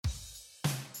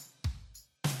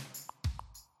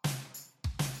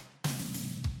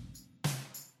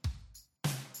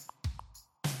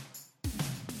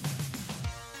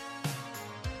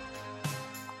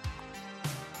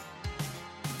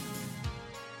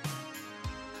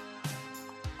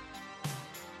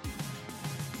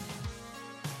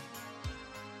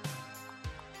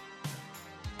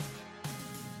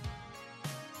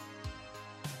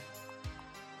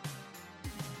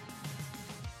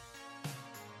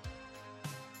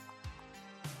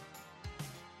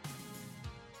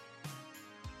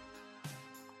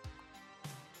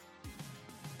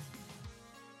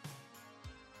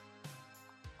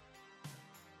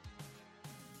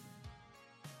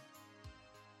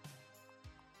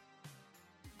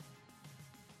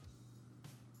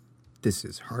This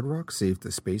is Hard Rock Save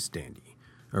the Space Dandy,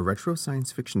 a retro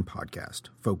science fiction podcast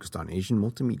focused on Asian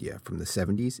multimedia from the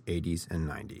 70s, 80s, and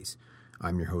 90s.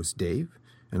 I'm your host, Dave,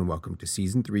 and welcome to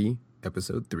Season 3,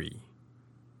 Episode 3.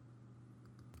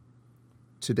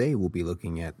 Today we'll be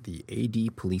looking at the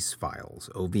AD Police Files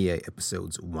OVA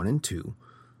Episodes 1 and 2,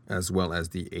 as well as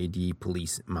the AD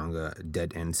Police manga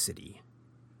Dead End City.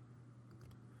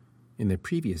 In the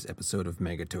previous episode of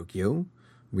Mega Tokyo,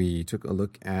 we took a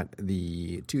look at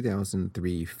the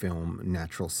 2003 film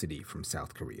Natural City from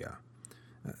South Korea.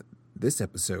 This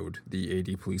episode, the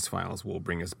AD Police Files, will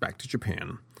bring us back to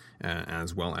Japan,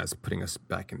 as well as putting us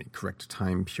back in the correct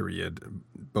time period.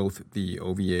 Both the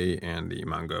OVA and the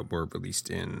manga were released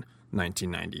in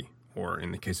 1990, or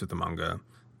in the case of the manga,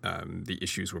 the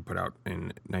issues were put out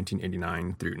in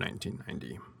 1989 through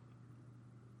 1990.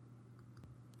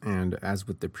 And as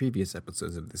with the previous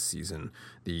episodes of this season,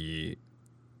 the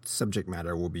subject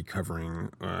matter we'll be covering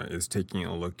is taking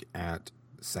a look at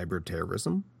cyber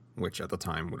terrorism, which at the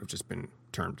time would have just been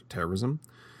termed terrorism.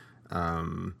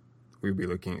 We'll be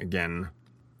looking again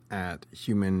at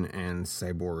human and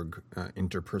cyborg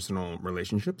interpersonal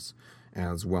relationships,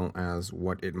 as well as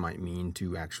what it might mean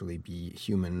to actually be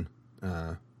human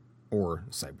or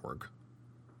cyborg,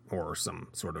 or some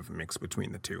sort of mix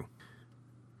between the two.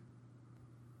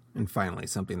 And finally,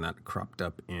 something that cropped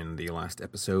up in the last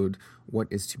episode, what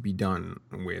is to be done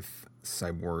with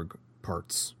cyborg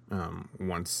parts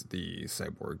once the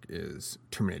cyborg is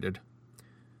terminated?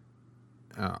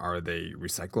 Are they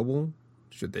recyclable?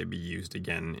 Should they be used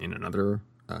again in another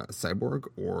cyborg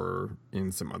or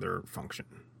in some other function?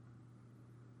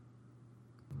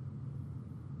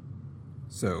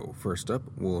 So first up,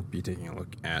 we'll be taking a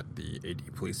look at the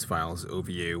AD Police Files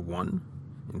OVA 1,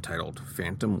 entitled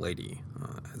Phantom Lady.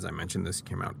 As I mentioned, this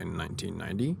came out in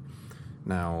 1990.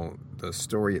 Now, the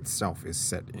story itself is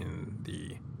set in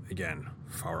the, again,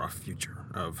 far-off future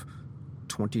of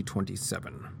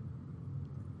 2027.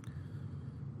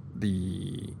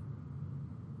 The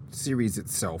series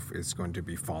itself is going to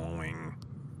be following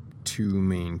two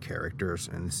main characters,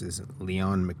 and this is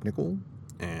Leon McNichol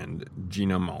and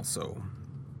Gina Malso.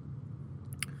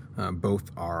 Both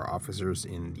are officers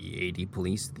in the AD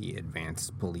Police, the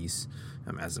advanced police,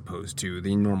 as opposed to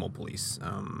the normal police.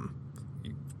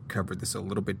 We covered this a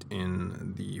little bit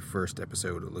in the first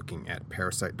episode looking at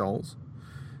parasite dolls.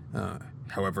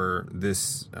 However,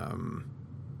 this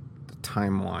the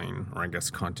timeline, or I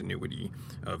guess continuity,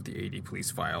 of the AD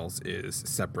Police Files is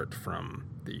separate from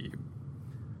the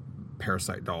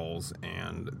parasite dolls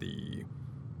and the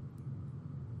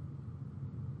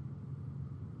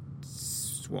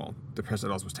Parasite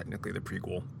Dolls was technically the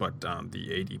prequel, but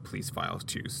the AD Police Files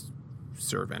to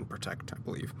Serve and Protect, I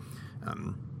believe.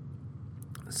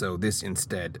 So this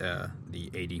instead, the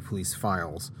AD Police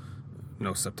Files,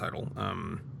 no subtitle,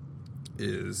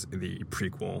 is the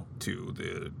prequel to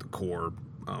the core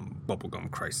Bubblegum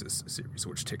Crisis series,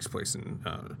 which takes place in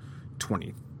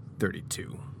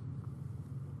 2032.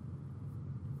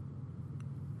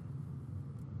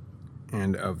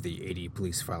 And of the AD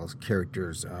Police Files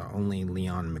characters, only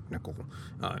Leon McNichol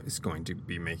is going to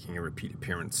be making a repeat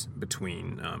appearance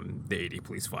between the AD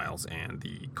Police Files and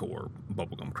the core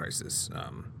Bubblegum Crisis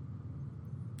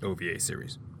OVA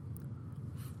series.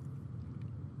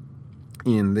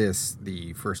 In this,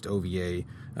 the first OVA,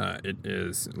 it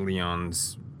is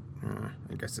Leon's,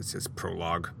 I guess it's his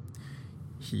prologue.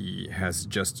 He has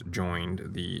just joined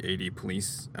the AD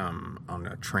Police on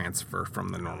a transfer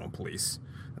from the normal police.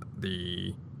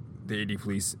 The AD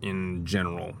Police in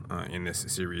general in this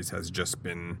series has just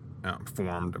been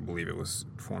formed. I believe it was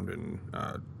formed in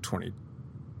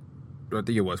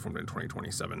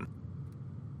 2027.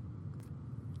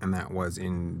 And that was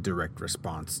in direct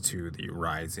response to the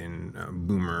rise in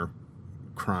boomer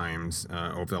crimes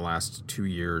over the last 2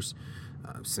 years,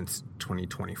 since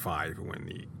 2025, when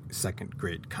the second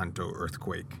great Kanto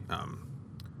earthquake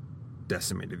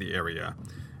decimated the area.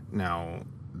 Now,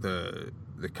 the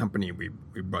company, we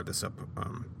brought this up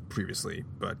previously,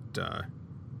 but I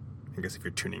guess if you're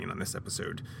tuning in on this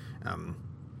episode,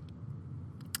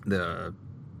 the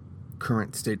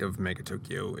current state of Mega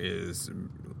Tokyo is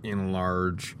in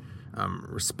large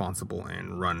responsible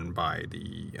and run by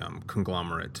the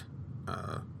conglomerate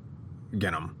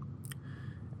Genom,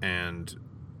 and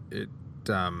it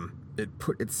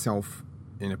put itself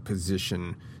in a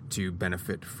position to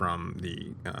benefit from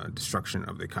the destruction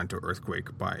of the Kanto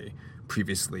earthquake by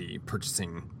previously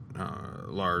purchasing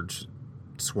large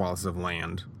swaths of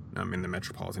land in the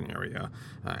metropolitan area,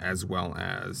 as well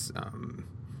as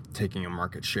taking a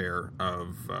market share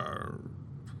of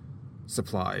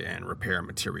supply and repair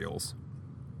materials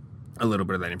a little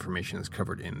bit of that information is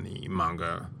covered in the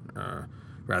manga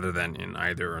rather than in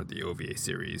either the OVA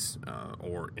series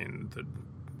or in the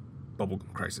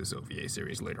Bubblegum Crisis OVA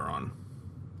series later on.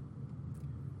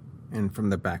 And from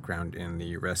the background in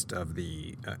the rest of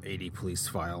the AD Police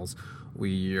files,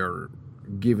 we are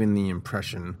given the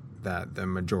impression that the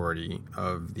majority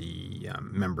of the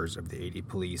members of the AD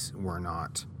Police were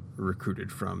not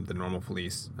recruited from the normal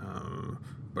police,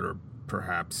 but are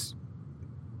perhaps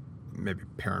maybe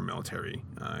paramilitary.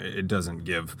 It doesn't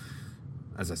give,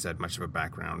 as I said, much of a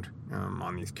background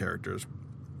on these characters.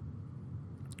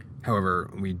 However,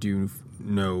 we do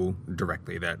know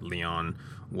directly that Leon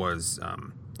was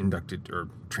inducted or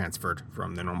transferred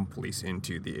from the normal police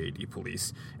into the AD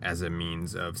Police as a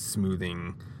means of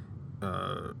smoothing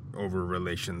over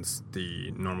relations.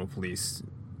 The normal police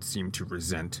seem to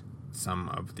resent some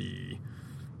of the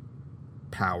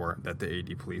power that the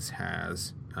AD Police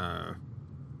has,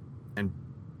 and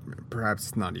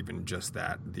perhaps not even just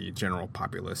that. The general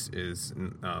populace is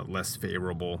less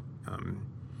favorable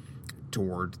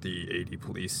toward the AD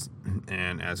Police,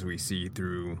 and as we see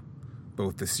through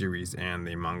both the series and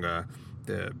the manga,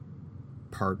 the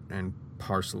part and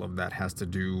parcel of that has to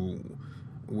do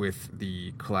with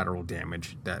the collateral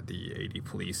damage that the AD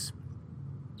Police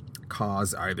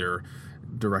cause either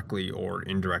directly or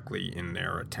indirectly in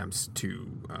their attempts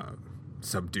to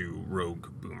subdue rogue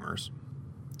boomers.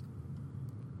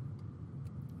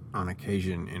 On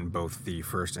occasion, in both the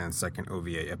first and second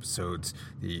OVA episodes,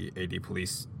 the AD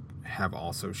Police have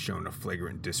also shown a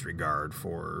flagrant disregard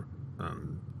for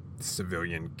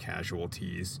civilian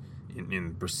casualties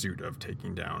in pursuit of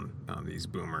taking down these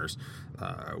boomers.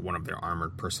 One of their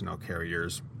armored personnel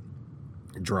carriers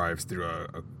drives through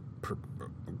a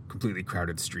completely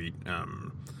crowded street,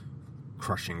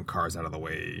 crushing cars out of the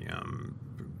way,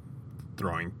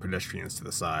 throwing pedestrians to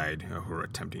the side who are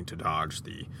attempting to dodge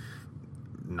the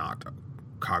not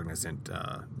cognizant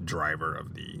driver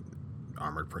of the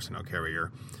armored personnel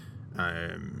carrier.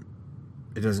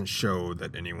 It doesn't show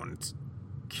that anyone's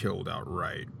killed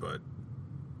outright, but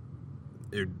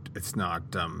it's not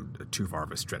too far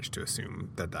of a stretch to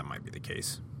assume that that might be the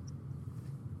case.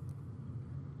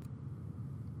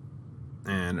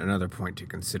 And another point to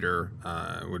consider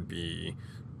would be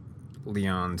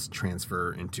Leon's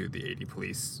transfer into the AD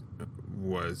Police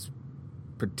was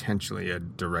potentially a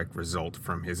direct result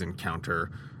from his encounter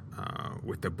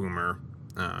with the boomer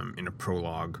in a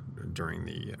prologue during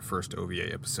the first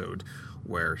OVA episode,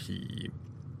 where he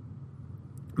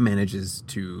manages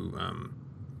to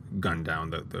gun down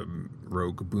the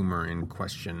rogue boomer in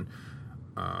question,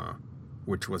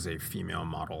 which was a female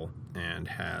model, and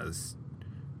has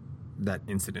that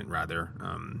incident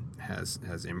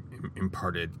has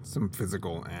imparted some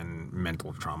physical and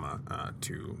mental trauma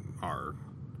to our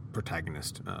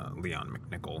protagonist, Leon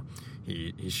McNichol.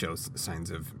 He shows signs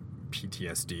of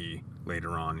PTSD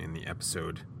later on in the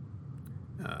episode,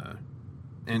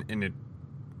 and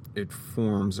it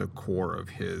forms a core of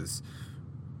his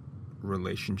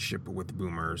relationship with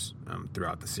boomers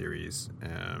throughout the series,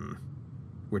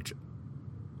 which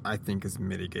I think is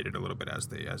mitigated a little bit as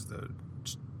the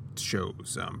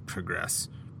shows progress.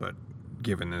 But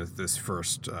given that this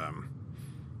first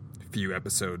few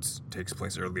episodes takes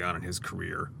place early on in his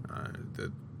career,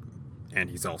 and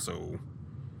he's also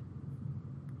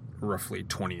roughly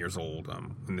 20 years old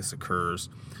when this occurs,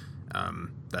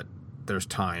 that there's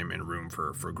time and room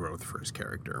for growth for his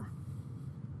character.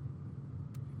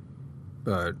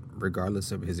 But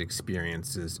regardless of his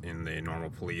experiences in the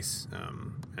normal police,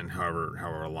 and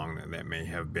however long that may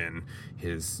have been,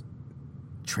 his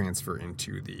transfer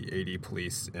into the AD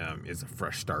Police is a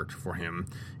fresh start for him,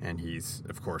 and he's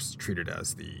of course treated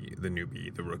as the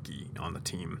newbie, the rookie on the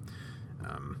team,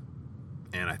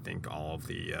 and I think all of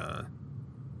the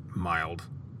mild,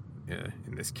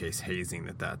 in this case hazing,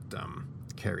 that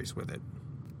carries with it.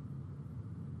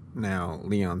 Now,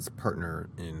 Leon's partner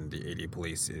in the AD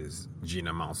Police is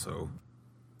Gina Malso,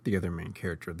 the other main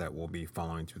character that we'll be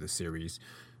following through the series.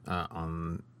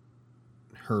 On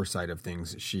her side of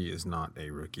things, she is not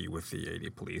a rookie with the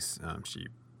AD Police. She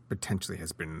potentially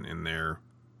has been in there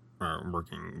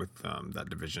working with that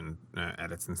division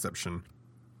at its inception.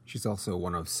 She's also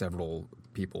one of several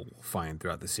people we'll find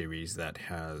throughout the series that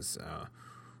has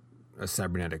a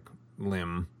cybernetic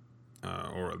limb,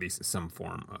 or at least some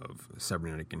form of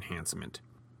cybernetic enhancement.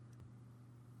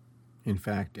 In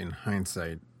fact, in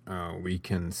hindsight, we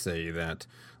can say that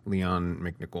Leon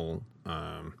McNichol,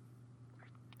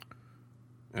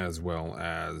 as well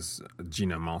as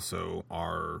Gina Malso,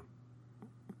 are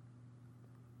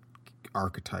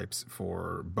archetypes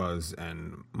for Buzz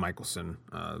and Michelson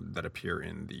that appear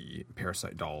in the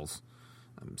Parasite Dolls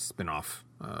spin-off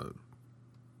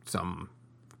some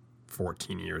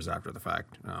 14 years after the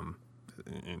fact,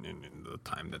 in the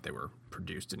time that they were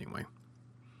produced anyway.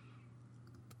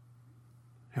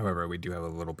 However, we do have a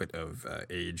little bit of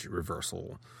age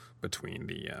reversal between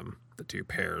the two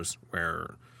pairs,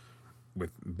 where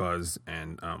with Buzz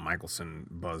and Michelson,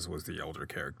 Buzz was the elder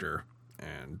character,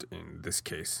 and in this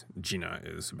case, Gina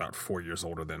is about 4 years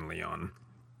older than Leon.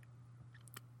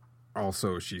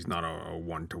 Also, she's not a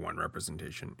one-to-one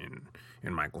representation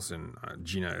in Michelson.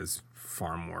 Gina is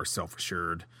far more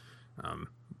self-assured,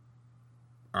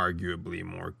 arguably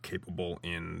more capable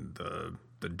in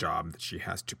the job that she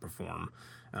has to perform,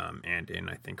 and in,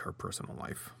 I think, her personal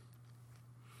life.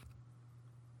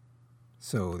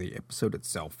 So the episode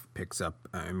itself picks up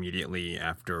immediately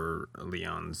after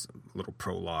Leon's little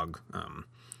prologue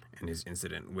and his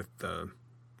incident with the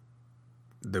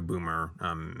Boomer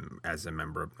as a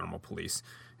member of Normal Police,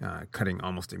 cutting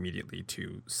almost immediately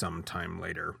to some time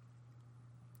later,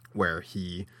 where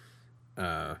he,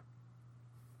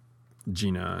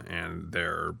 Gina, and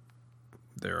their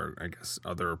I guess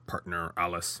other partner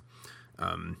Alice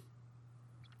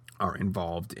are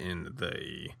involved in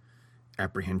the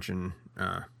apprehension,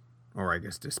 or I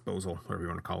guess disposal, whatever you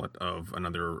want to call it, of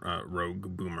another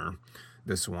rogue Boomer.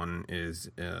 This one is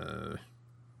a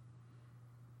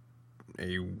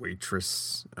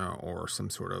waitress or some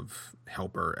sort of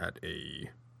helper at a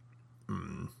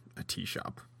tea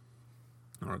shop,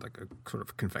 or like a sort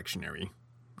of confectionery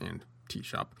and tea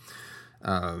shop.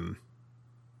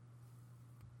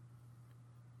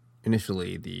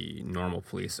 Initially, the Normal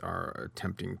Police are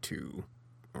attempting to,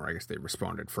 or I guess they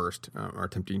responded first, are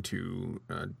attempting to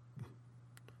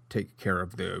take care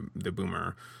of the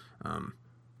Boomer.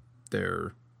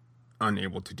 They're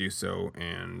unable to do so,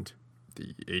 and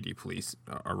the AD Police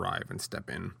arrive and step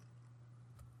in.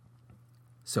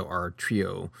 So our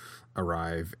trio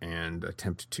arrive and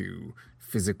attempt to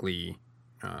physically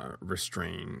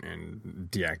restrain and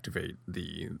deactivate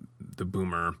the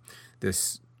Boomer.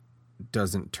 This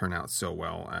doesn't turn out so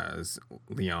well, as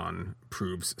Leon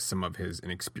proves some of his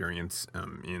inexperience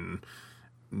in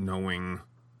knowing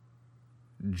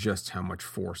just how much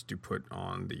force to put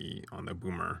on the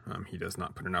Boomer. He does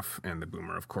not put enough, and the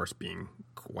Boomer, of course, being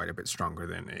quite a bit stronger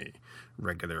than a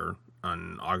regular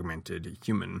unaugmented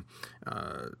human,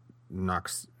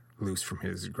 knocks loose from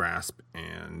his grasp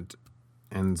and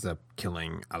ends up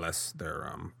killing Alice,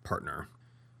 their partner.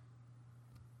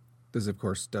 This, of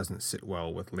course, doesn't sit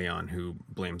well with Leon, who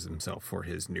blames himself for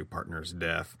his new partner's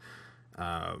death,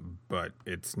 but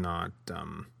it's not...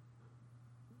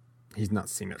 he's not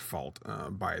seen at fault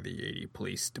by the AD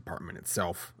Police Department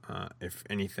itself. If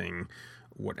anything,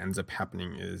 what ends up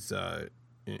happening is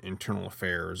internal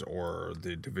affairs, or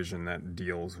the division that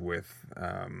deals with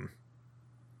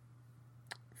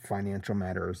financial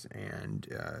matters and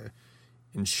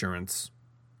insurance,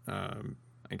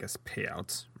 I guess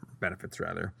payouts, benefits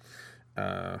rather,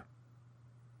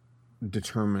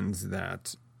 determines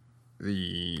that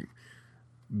the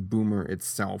Boomer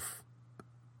itself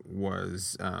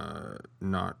was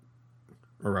not,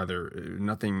 or rather,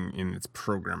 nothing in its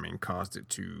programming caused it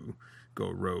to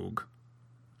go rogue.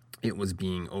 It was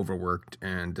being overworked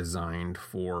and designed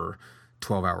for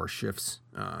 12-hour shifts.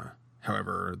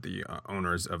 However, the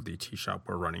owners of the tea shop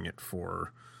were running it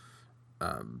for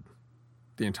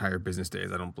the entire business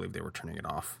days. I don't believe they were turning it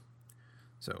off.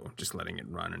 So just letting it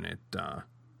run, and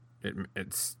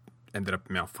it's ended up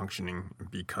malfunctioning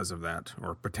because of that,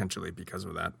 or potentially because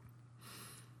of that.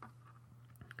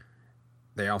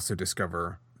 They also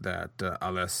discover that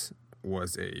Alice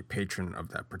was a patron of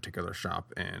that particular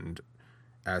shop, and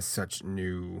as such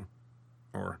knew,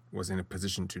 or was in a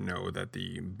position to know, that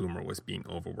the Boomer was being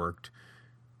overworked.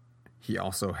 He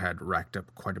also had racked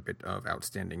up quite a bit of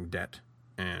outstanding debt,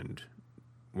 and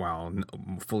while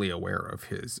fully aware of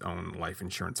his own life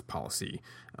insurance policy,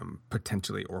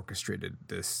 potentially orchestrated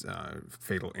this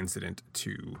fatal incident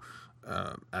to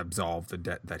absolve the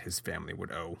debt that his family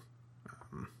would owe.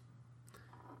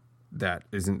 That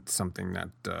isn't something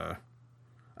that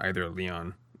either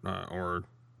Leon or,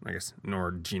 I guess,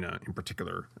 nor Gina in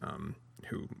particular,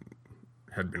 who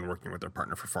had been working with their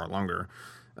partner for far longer,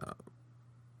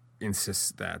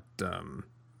 insists that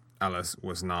Alice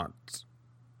was not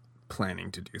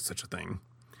planning to do such a thing.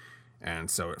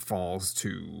 And so it falls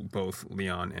to both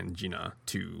Leon and Gina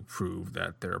to prove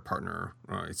that their partner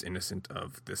is innocent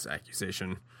of this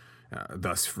accusation,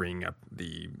 thus freeing up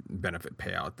the benefit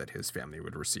payout that his family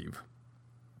would receive.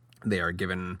 They are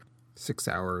given 6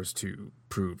 hours to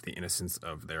prove the innocence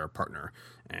of their partner,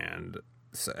 and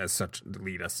as such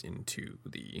lead us into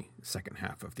the second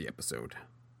half of the episode.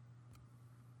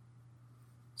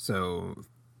 So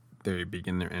they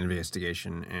begin their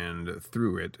investigation, and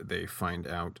through it, they find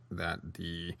out that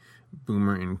the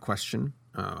boomer in question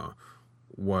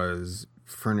was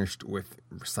furnished with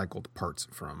recycled parts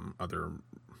from other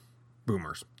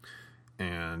boomers.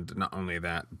 And not only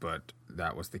that, but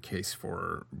that was the case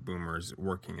for boomers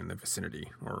working in the vicinity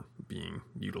or being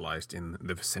utilized in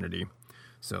the vicinity.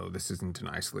 So this isn't an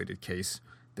isolated case.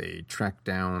 They tracked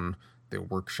down the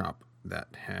workshop that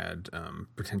had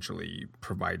potentially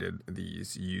provided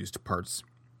these used parts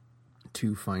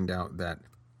to find out that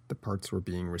the parts were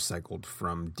being recycled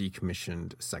from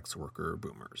decommissioned sex worker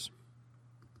boomers.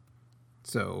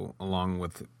 So, along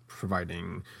with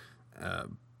providing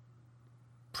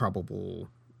probable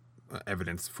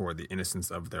evidence for the innocence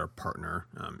of their partner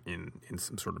in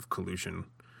some sort of collusion,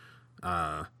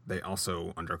 they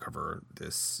also uncover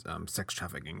this sex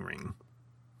trafficking ring.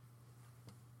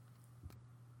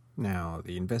 Now,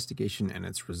 the investigation and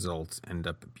its results end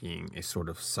up being a sort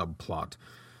of subplot.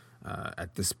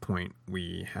 At this point,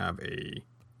 we have a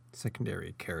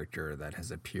secondary character that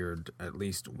has appeared at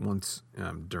least once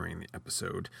during the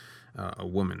episode, a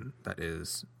woman that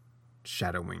is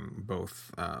shadowing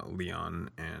both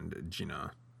Leon and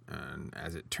Gina, and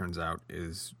as it turns out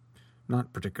is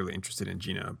not particularly interested in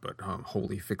Gina, but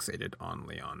wholly fixated on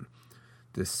Leon.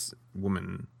 This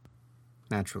woman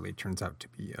naturally turns out to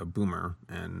be a boomer,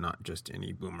 and not just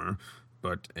any boomer,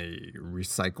 but a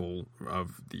recycle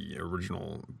of the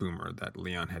original boomer that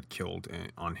Leon had killed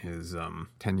on his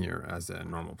tenure as a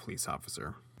normal police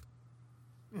officer.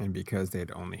 And because they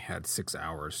had only had 6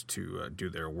 hours to do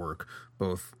their work,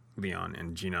 both Leon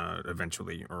and Gina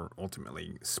eventually or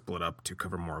ultimately split up to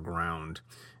cover more ground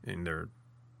in their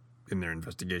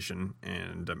investigation.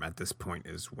 And at this point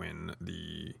is when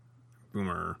the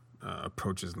boomer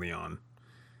approaches Leon,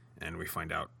 and we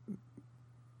find out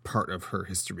part of her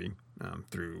history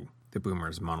through the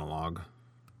boomer's monologue,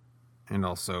 and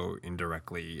also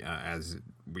indirectly as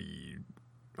we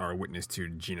are witness to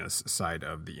Gina's side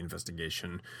of the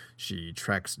investigation. She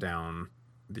tracks down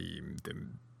the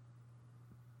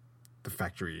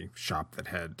factory shop that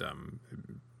had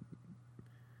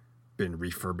been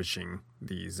refurbishing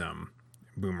these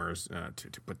boomers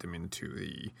to put them into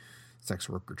the sex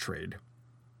worker trade,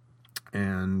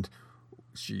 and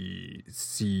she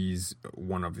sees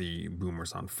one of the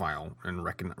boomers on file and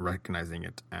recognizing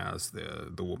it as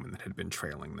the woman that had been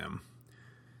trailing them.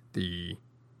 The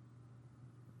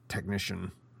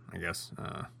technician, I guess,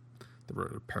 the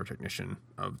repair technician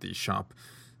of the shop,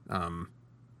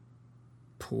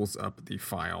 pulls up the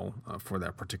file for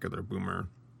that particular boomer,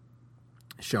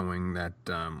 showing that,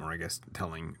 or I guess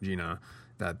telling Gina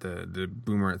that the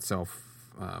boomer itself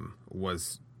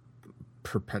was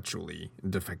perpetually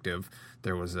defective.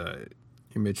 There was a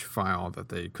image file that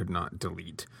they could not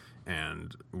delete,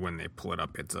 and when they pull it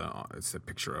up, it's a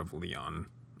picture of Leon,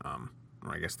 or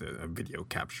I guess a video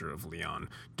capture of Leon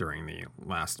during the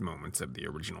last moments of the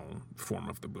original form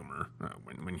of the boomer,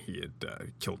 when he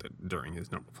had killed it during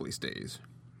his normal police days.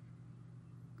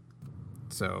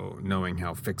 So, knowing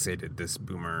how fixated this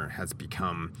boomer has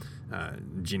become,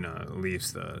 Gina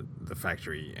leaves the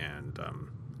factory and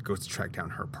goes to track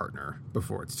down her partner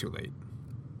before it's too late.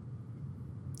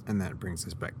 And that brings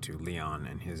us back to Leon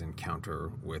and his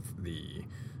encounter with the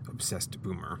obsessed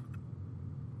boomer,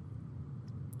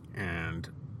 and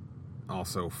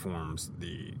also forms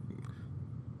the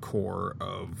core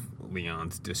of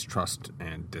Leon's distrust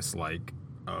and dislike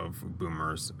of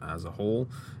boomers as a whole,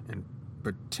 and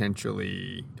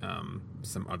potentially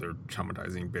some other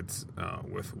traumatizing bits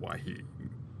with why he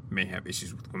may have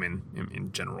issues with women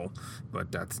in general, but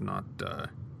that's not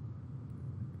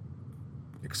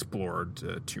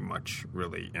explored too much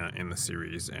really in the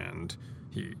series, and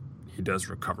he does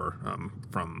recover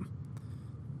from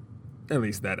at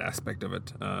least that aspect of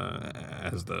it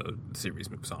as the series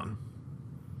moves on.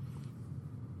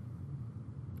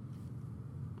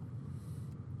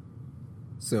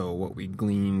 So what we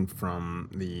glean from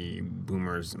the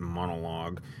boomer's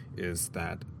monologue is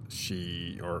that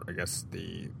she, or I guess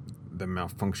the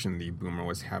malfunction the boomer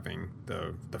was having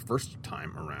the first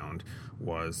time around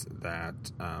was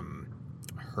that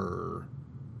her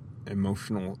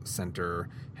emotional center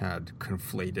had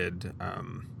conflated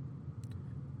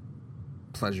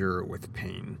pleasure with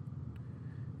pain,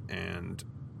 and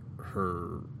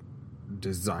her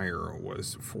desire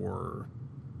was for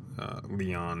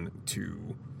Leon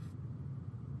to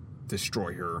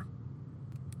destroy her,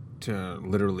 to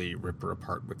literally rip her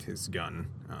apart with his gun,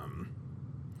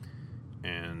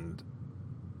 and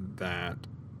that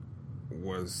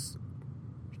was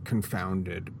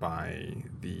confounded by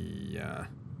the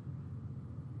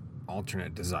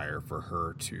alternate desire for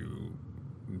her to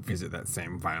visit that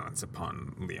same violence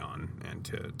upon Leon and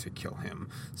to kill him.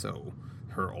 So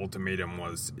her ultimatum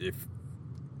was,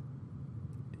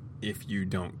 if you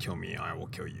don't kill me, I will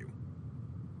kill you.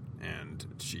 And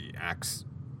she acts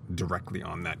directly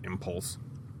on that impulse,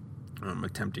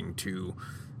 attempting to,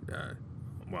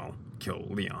 kill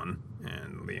Leon.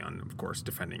 And Leon, of course,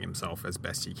 defending himself as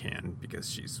best he can, because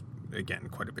she's, again,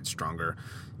 quite a bit stronger,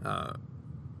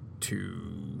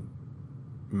 to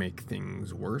make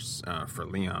things worse, for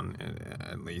Leon,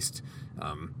 at least.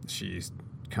 She's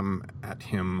come at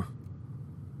him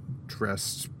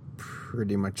dressed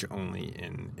pretty much only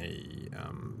in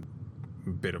a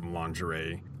bit of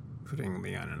lingerie, putting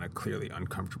Leon in a clearly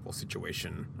uncomfortable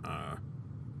situation,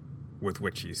 with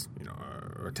which he's,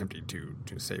 attempting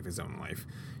to save his own life.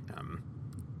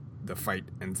 The fight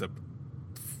ends up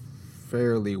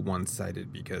fairly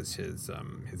one-sided because his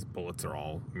bullets are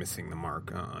all missing the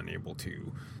mark, unable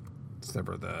to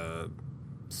sever the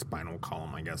spinal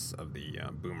column, I guess, of the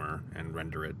boomer and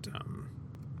render it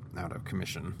out of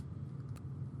commission.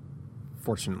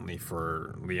 Fortunately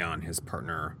for Leon, his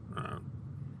partner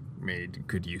made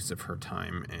good use of her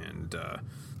time and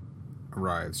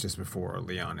arrives just before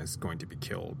Leon is going to be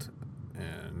killed.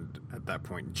 And at that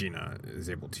point, Gina is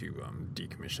able to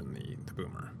decommission the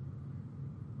boomer.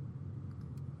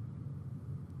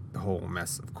 The whole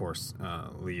mess, of course,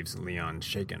 leaves Leon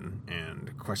shaken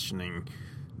and questioning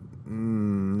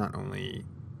not only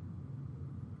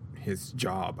his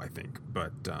job, I think,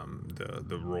 but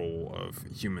the role of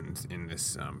humans in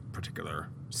this particular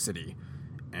city,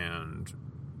 and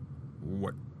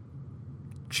what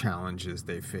challenges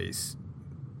they face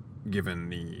given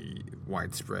the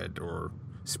widespread or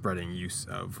spreading use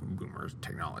of boomer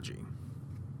technology.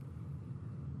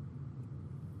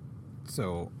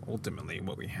 So ultimately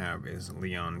what we have is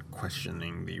Leon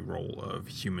questioning the role of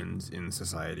humans in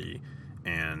society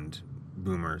and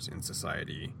boomers in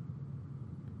society.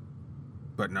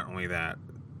 But not only that,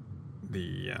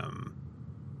 the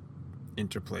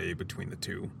interplay between the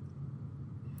two.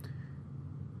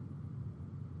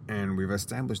 And we've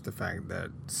established the fact that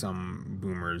some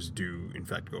boomers do, in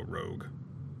fact, go rogue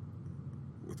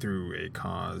through a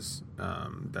cause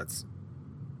that's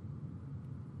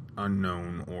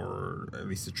unknown, or at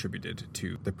least attributed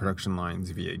to the production lines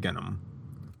via Genom.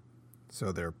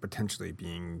 So they're potentially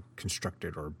being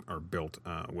constructed or built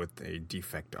with a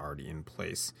defect already in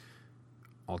place.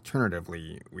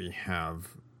 Alternatively, we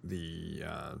have the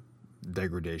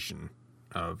degradation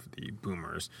of the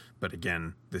boomers, but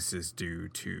again, this is due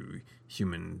to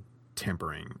human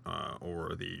tampering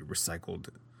or the recycled,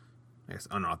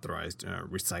 unauthorized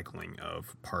recycling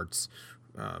of parts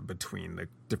between the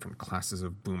different classes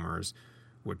of boomers,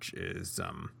 which is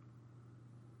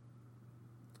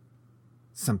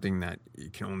something that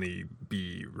can only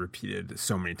be repeated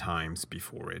so many times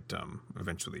before it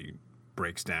eventually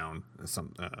breaks down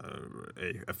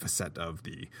a facet of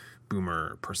the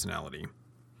boomer personality.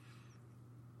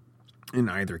 In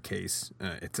either case,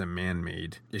 it's a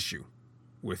man-made issue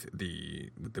with the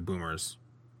boomers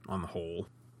on the whole.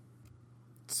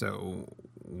 So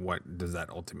what does that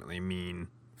ultimately mean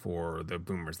for the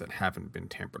boomers that haven't been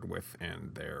tampered with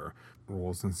and their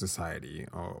roles in society,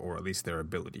 or at least their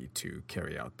ability to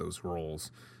carry out those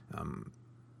roles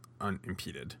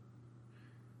unimpeded?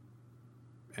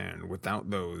 And without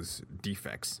those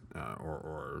defects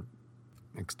or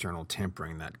external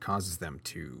tampering that causes them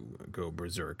to go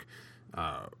berserk,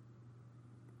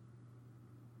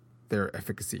 their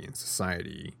efficacy in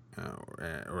society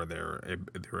or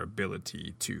their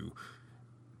ability to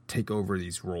take over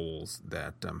these roles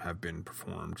that have been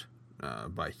performed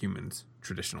by humans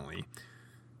traditionally,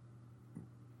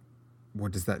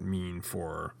 what does that mean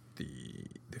for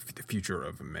the future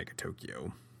of Mega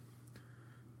Tokyo?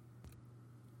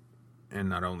 And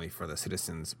not only for the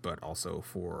citizens, but also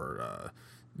for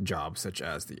jobs such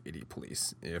as the AD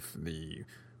police. If the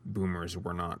boomers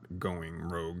were not going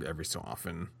rogue every so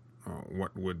often,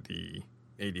 what would the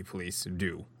AD police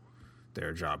do?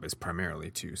 Their job is primarily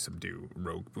to subdue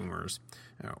rogue boomers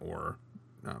or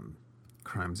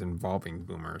crimes involving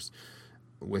boomers.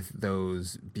 With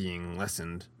those being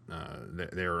lessened,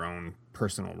 their own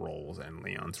personal roles and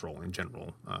Leon's role in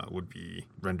general would be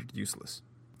rendered useless.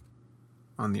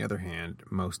 On the other hand,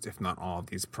 most, if not all, of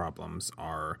these problems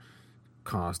are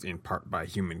caused in part by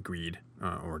human greed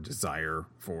or desire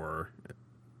for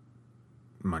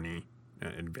money,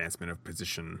 advancement of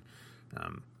position,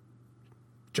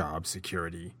 job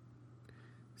security.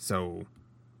 So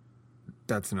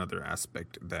that's another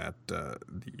aspect that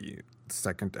the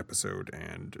second episode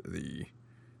and the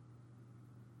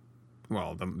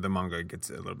manga gets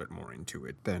a little bit more into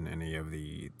it than any of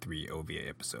the 3 OVA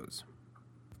episodes.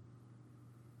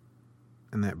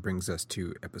 And that brings us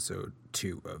to episode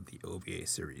 2 of the OVA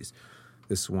series.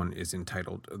 This one is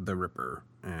entitled The Ripper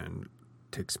and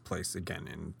takes place again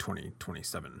in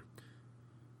 2027.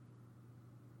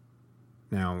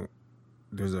 Now,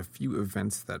 there's a few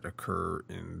events that occur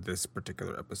in this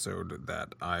particular episode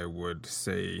that I would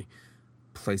say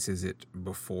places it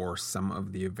before some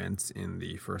of the events in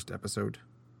the first episode.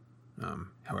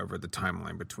 However, the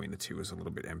timeline between the two is a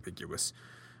little bit ambiguous.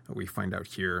 We find out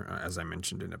here, as I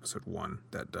mentioned in episode 1,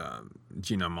 that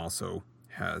Gina Malso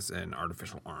has an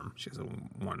artificial arm. She has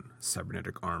one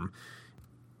cybernetic arm,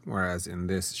 whereas in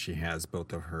this she has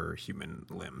both of her human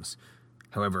limbs.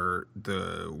 However,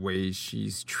 the way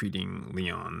she's treating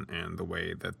Leon and the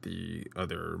way that the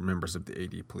other members of the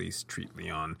AD police treat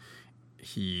Leon,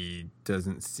 he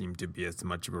doesn't seem to be as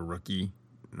much of a rookie,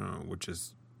 which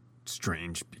is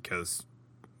strange because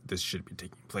this should be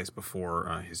taking place before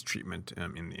his treatment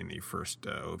in the first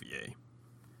OVA.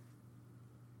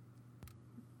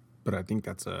 But I think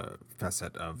that's a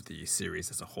facet of the series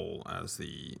as a whole, as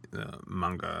the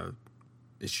manga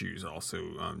issues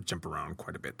also jump around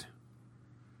quite a bit.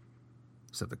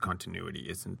 So the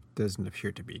continuity doesn't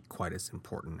appear to be quite as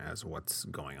important as what's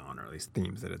going on, or at least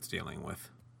themes that it's dealing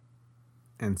with.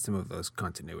 And some of those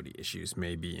continuity issues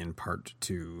may be in part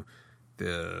to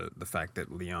the fact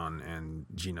that Leon and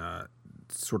Gina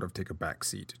sort of take a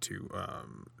backseat to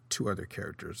two other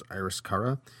characters. Iris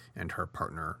Kara and her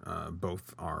partner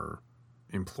both are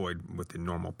employed with the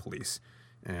normal police,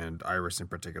 and Iris in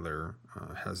particular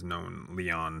has known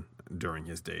Leon during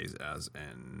his days as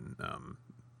an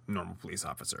normal police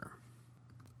officer.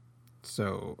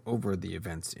 So over the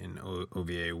events in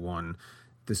OVA 1,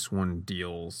 this one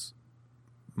deals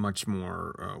much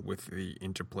more with the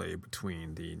interplay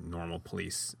between the normal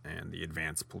police and the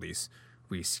advanced police.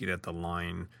 We see that the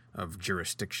line of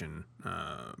jurisdiction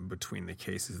between the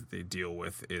cases that they deal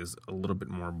with is a little bit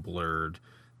more blurred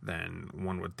than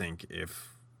one would think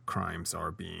if crimes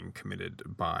are being committed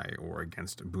by or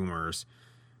against boomers.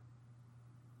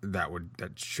 That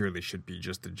surely should be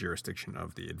just the jurisdiction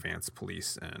of the advanced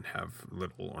police and have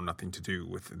little or nothing to do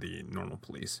with the normal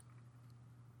police.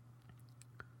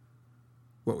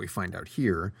 What we find out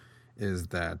here is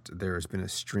that there has been a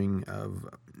string of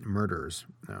murders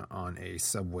on a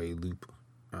subway loop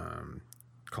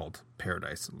called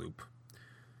Paradise Loop.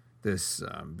 This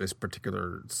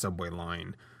particular subway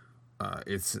line,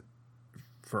 it's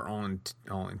for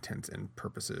all intents and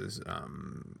purposes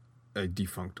a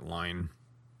defunct line.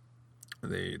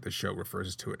 The show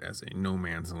refers to it as a no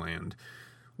man's land,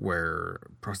 where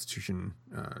prostitution,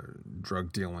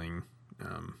 drug dealing,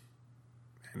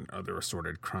 and other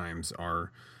assorted crimes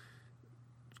are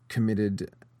committed,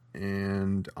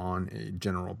 and on a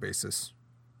general basis,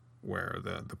 where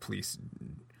the police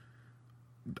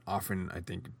often, I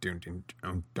think,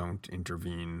 don't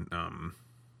intervene,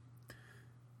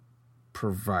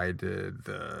 provided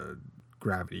the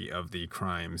gravity of the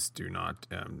crimes do not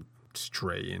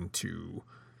stray into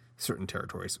certain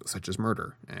territories, such as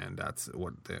murder, and that's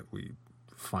what we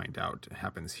find out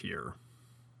happens here.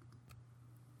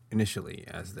 Initially,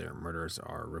 as their murders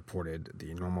are reported,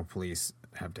 the normal police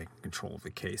have taken control of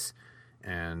the case,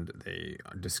 and they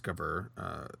discover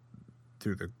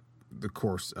through the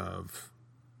course of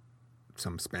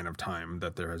some span of time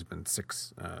that there has been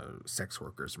 6 sex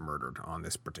workers murdered on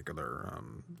this particular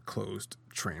closed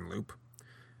train loop.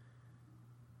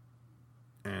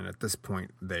 And at this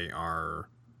point, they are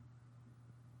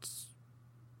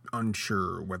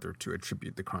unsure whether to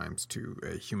attribute the crimes to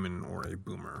a human or a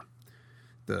boomer.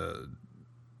 The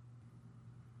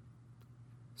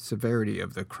severity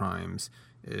of the crimes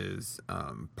is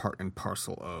part and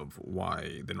parcel of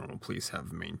why the normal police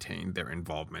have maintained their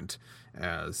involvement,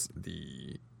 as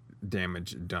the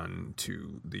damage done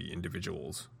to the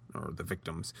individuals or the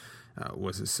victims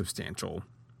was substantial.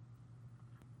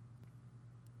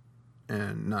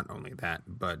 And not only that,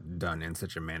 but done in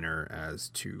such a manner as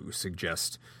to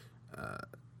suggest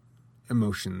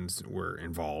emotions were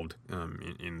involved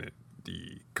in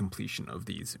the completion of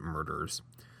these murders,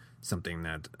 something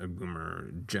that a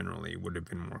boomer generally would have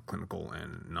been more clinical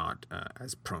and not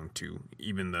as prone to,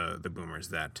 even the boomers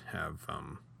that have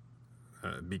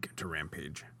begun to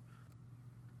rampage.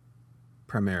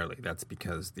 Primarily, that's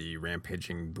because the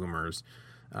rampaging boomers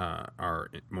are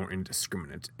more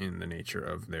indiscriminate in the nature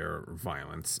of their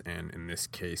violence, and in this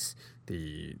case,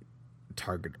 the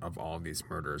target of all these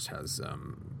murders has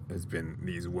been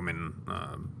these women,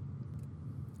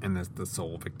 and the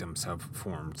sole victims have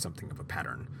formed something of a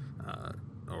pattern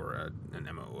or an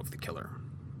MO of the killer,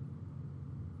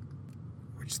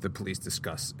 which the police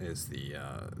discuss is the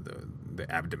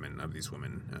abdomen of these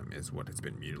women is what has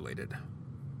been mutilated.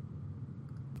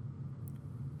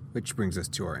 Which brings us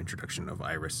to our introduction of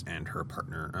Iris and her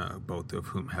partner, both of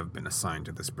whom have been assigned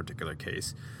to this particular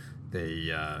case.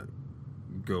 They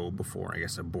go before, I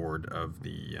guess, a board of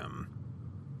the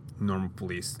normal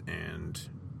police and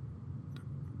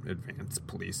advanced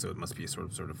police, so it must be a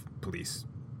sort of police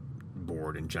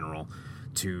board in general,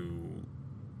 to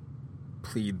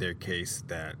plead their case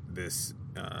that these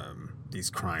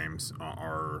crimes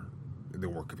are the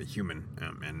work of a human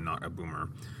and not a boomer.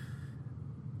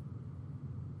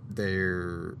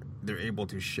 They're able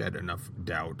to shed enough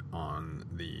doubt on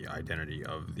the identity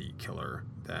of the killer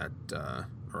that,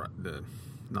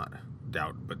 not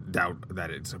doubt, but doubt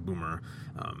that it's a boomer,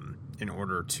 in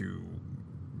order to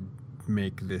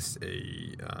make this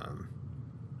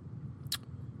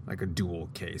like a dual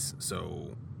case.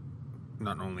 So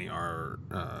not only are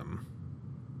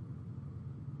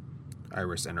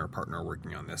Iris and her partner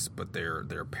working on this, but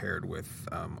they're paired with,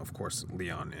 of course,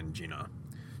 Leon and Gina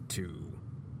to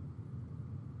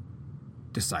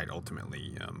decide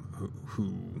ultimately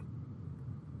who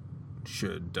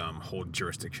should hold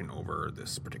jurisdiction over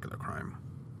this particular crime.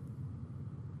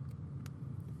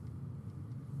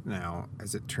 Now,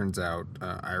 as it turns out,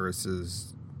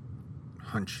 Iris's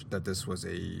hunch that this was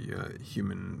a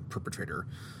human perpetrator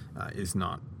is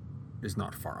not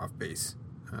far off base.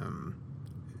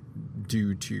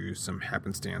 Due to some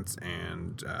happenstance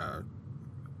and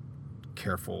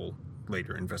careful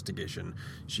later investigation,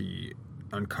 she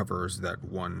uncovers that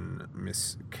one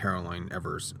Miss Caroline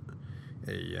Evers,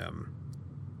 a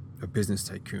business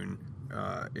tycoon,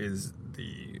 is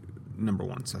the number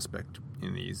one suspect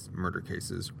in these murder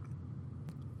cases.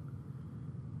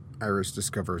 Iris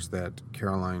discovers that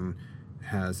Caroline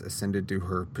has ascended to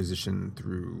her position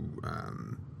through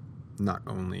not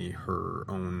only her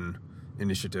own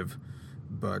initiative,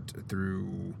 but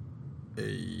through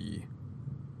a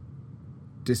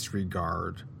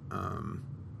disregard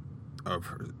of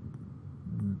her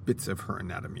bits of her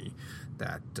anatomy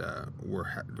that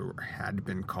had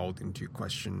been called into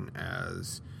question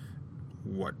as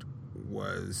what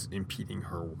was impeding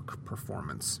her work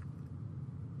performance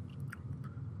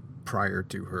prior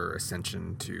to her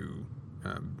ascension to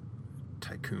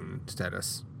tycoon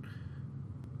status.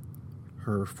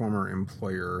 Her former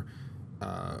employer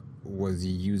was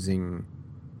using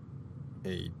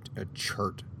a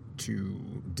chart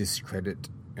to discredit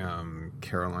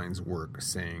Caroline's work,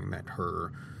 saying that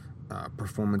her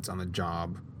performance on the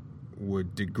job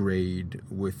would degrade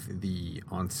with the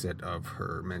onset of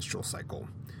her menstrual cycle.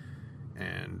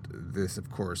 And this,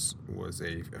 of course, was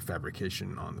a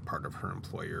fabrication on the part of her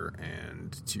employer,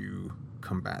 and to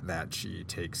combat that, she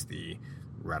takes the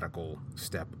radical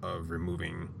step of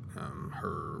removing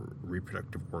her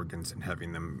reproductive organs and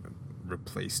having them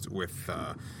replaced with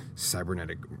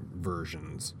cybernetic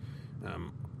versions.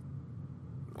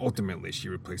 Ultimately, she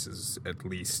replaces at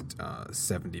least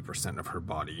 70% of her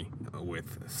body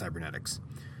with cybernetics,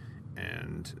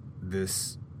 and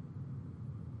this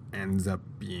ends up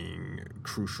being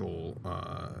crucial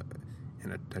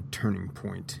and a turning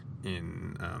point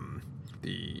in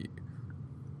the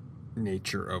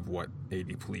nature of what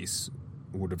AD Police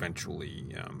would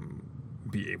eventually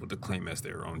be able to claim as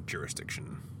their own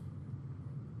jurisdiction.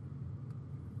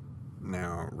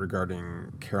 Now,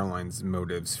 regarding Caroline's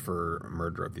motives for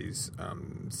murder of these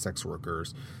sex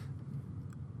workers,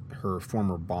 her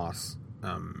former boss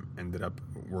ended up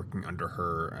working under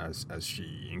her as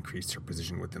she increased her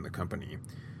position within the company,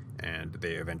 and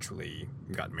they eventually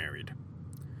got married.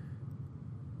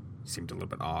 Seemed a little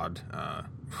bit odd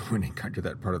when it got to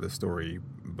that part of the story,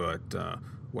 but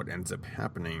what ends up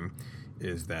happening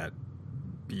is that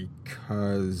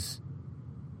because,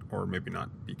 or maybe not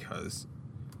because,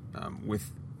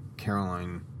 with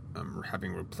Caroline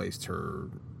having replaced her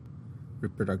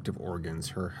reproductive organs,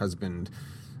 her husband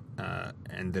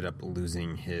ended up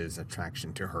losing his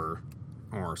attraction to her,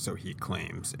 or so he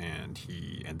claims, and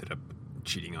he ended up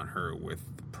cheating on her with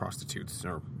prostitutes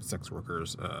or sex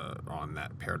workers on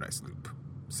that Paradise Loop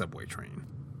subway train.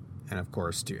 And of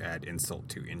course, to add insult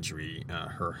to injury,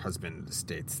 her husband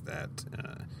states that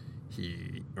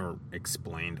he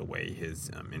explained away his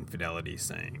infidelity,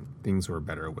 saying things were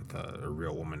better with a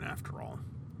real woman after all.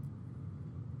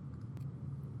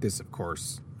 This, of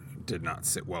course, did not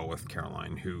sit well with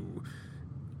Caroline, who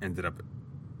ended up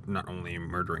not only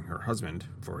murdering her husband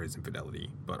for his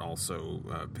infidelity, but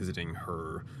also visiting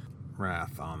her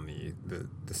wrath on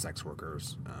the sex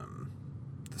workers,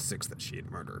 the 6 that she had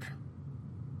murdered.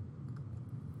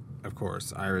 Of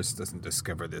course, Iris doesn't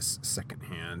discover this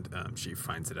secondhand. She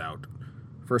finds it out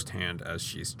firsthand as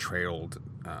she's trailed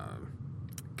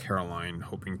Caroline,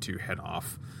 hoping to head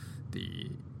off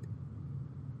the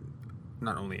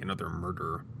not only another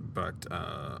murder, but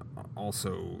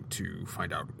also to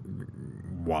find out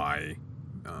why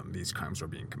these crimes were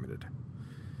being committed.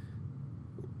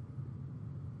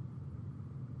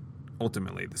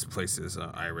 Ultimately, this places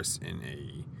Iris in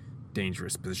a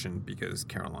dangerous position because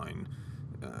Caroline,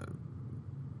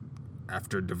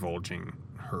 after divulging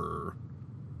her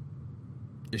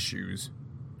issues,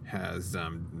 has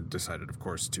decided, of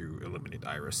course, to eliminate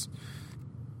Iris.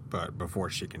 But before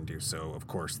she can do so, of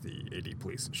course, the AD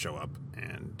police show up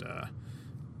and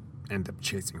end up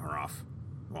chasing her off.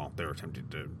 Well, they're attempting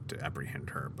to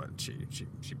apprehend her, but she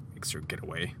makes her get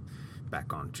away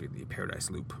back onto the Paradise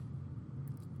Loop.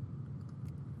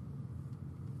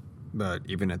 But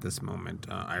even at this moment,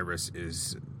 Iris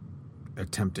is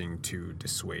attempting to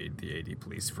dissuade the AD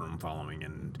police from following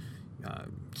and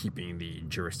keeping the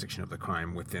jurisdiction of the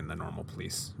crime within the normal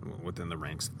police, within the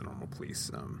ranks of the normal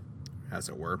police, as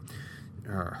it were.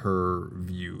 Her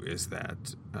view is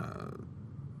that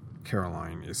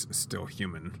Caroline is still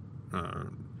human,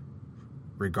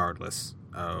 regardless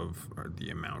of the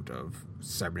amount of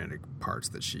cybernetic parts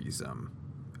that she's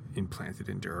implanted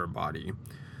into her body.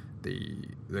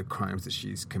 The crimes that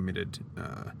she's committed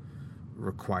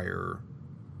require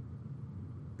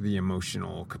the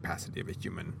emotional capacity of a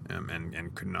human,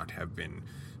 and could not have been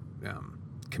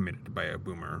committed by a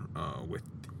boomer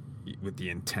with the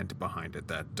intent behind it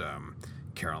that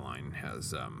Caroline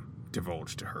has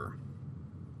divulged to her.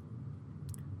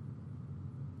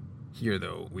 Here,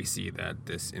 though, we see that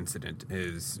this incident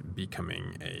is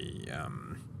becoming a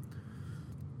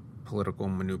political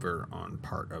maneuver on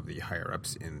part of the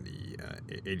higher-ups in the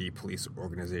AD police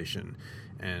organization,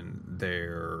 and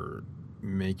they're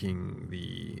making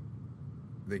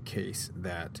the case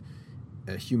that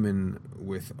a human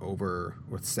with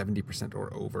 70%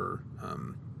 or over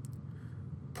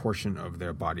portion of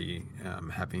their body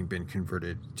having been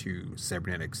converted to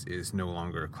cybernetics is no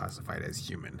longer classified as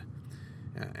human,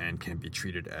 and can be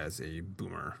treated as a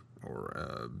boomer or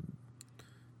a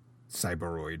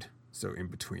cyberoid, so in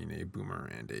between a boomer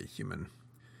and a human,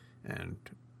 and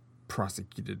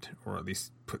prosecuted, or at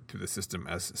least put through the system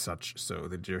as such, so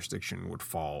the jurisdiction would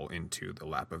fall into the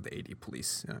lap of the AD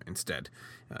police instead,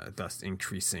 thus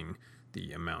increasing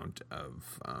the amount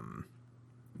of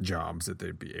jobs that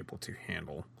they'd be able to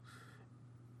handle.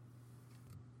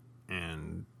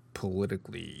 And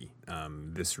politically,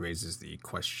 this raises the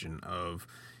question of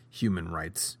human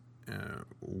rights,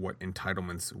 what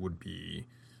entitlements would be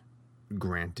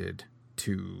granted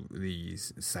to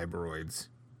these cyberoids,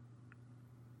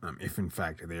 if in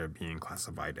fact they are being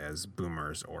classified as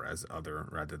boomers or as other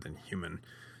rather than human.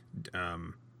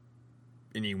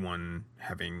 Anyone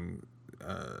having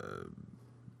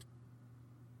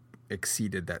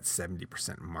exceeded that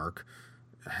 70% mark,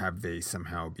 have they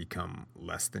somehow become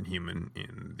less than human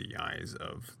in the eyes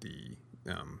of the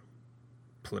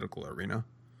political arena?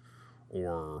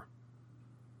 Or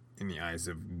in the eyes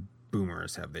of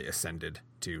boomers, have they ascended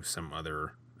to some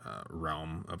other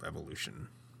realm of evolution?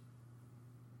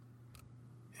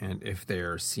 And if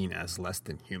they're seen as less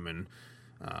than human,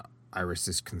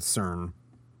 Iris's concern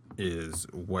is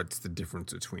what's the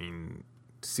difference between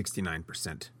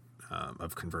 69%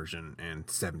 of conversion and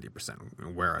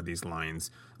 70%? Where are these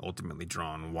lines ultimately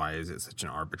drawn? Why is it such an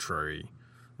arbitrary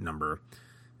number?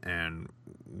 And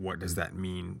what does that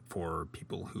mean for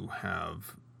people who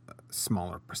have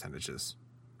smaller percentages,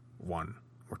 1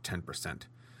 or 10%?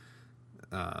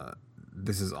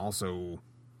 This is also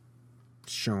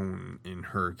shown in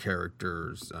her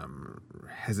character's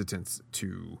hesitance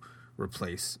to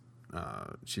replace.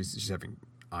 She's having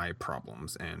eye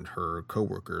problems, and her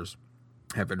coworkers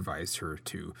have advised her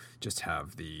to just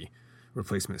have the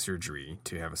replacement surgery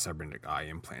to have a cybernetic eye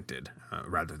implanted,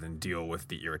 rather than deal with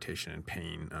the irritation and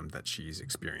pain that she's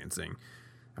experiencing.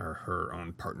 Her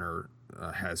own partner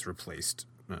has replaced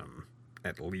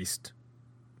at least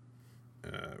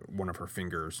one of her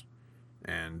fingers,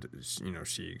 and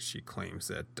she claims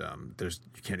that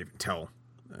you can't even tell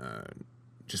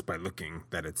just by looking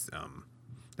that it's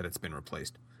been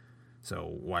replaced. So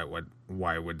why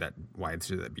should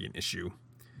that be an issue?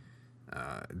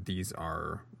 These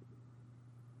are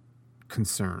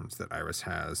concerns that Iris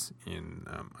has in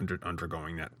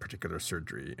undergoing that particular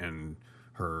surgery, and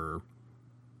her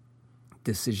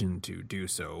decision to do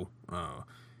so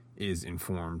is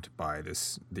informed by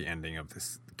the ending of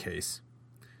this case,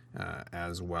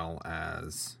 as well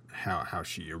as how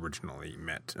she originally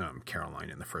met Caroline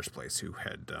in the first place, who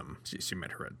had she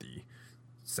met her at the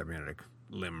cybernetic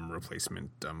limb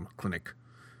replacement clinic,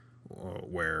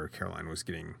 where Caroline was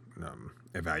getting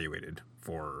evaluated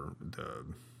for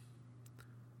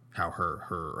how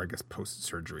her I guess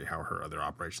post-surgery, how her other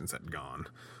operations had gone,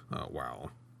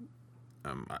 while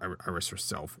Iris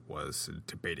herself was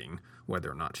debating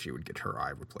whether or not she would get her eye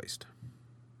replaced.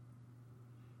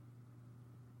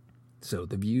 So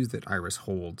the views that Iris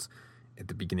holds at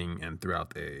the beginning and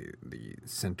throughout the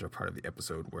center part of the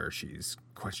episode, where she's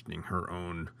questioning her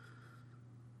own,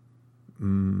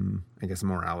 I guess,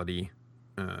 morality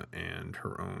and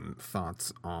her own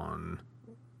thoughts on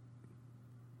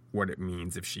what it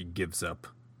means if she gives up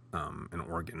an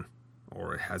organ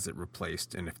or has it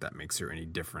replaced, and if that makes her any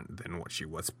different than what she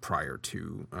was prior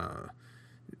to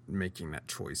making that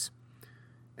choice.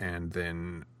 And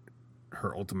then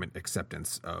her ultimate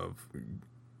acceptance of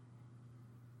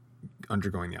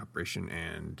undergoing the operation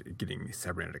and getting the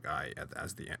cybernetic eye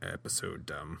as the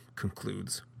episode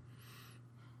concludes.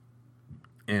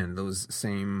 And those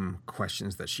same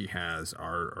questions that she has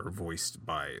are voiced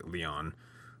by Leon,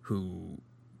 who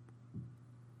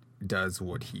does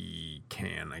what he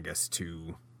can, I guess,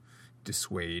 to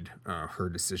dissuade her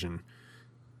decision,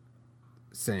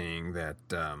 saying that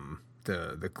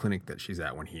the clinic that she's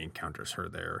at when he encounters her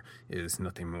there is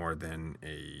nothing more than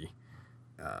a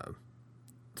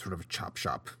sort of a chop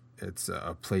shop. It's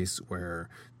a place where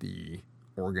the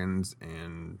organs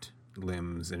and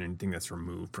limbs and anything that's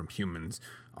removed from humans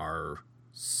are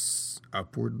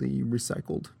upwardly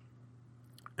recycled.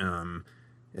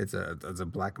 It's a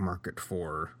black market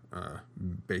for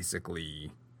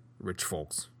basically rich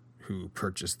folks who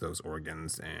purchase those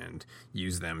organs and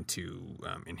use them to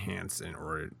enhance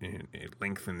or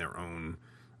lengthen their own,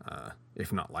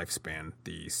 if not lifespan,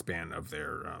 the span of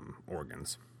their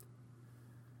organs.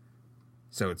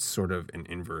 So it's sort of an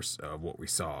inverse of what we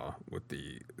saw with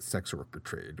the sex worker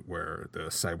trade, where the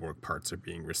cyborg parts are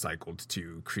being recycled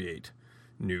to create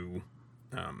new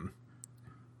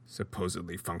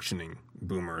supposedly functioning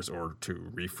boomers, or to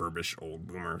refurbish old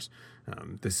boomers.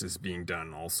 This is being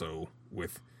done also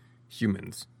with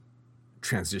humans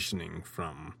transitioning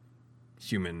from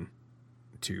human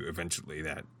to eventually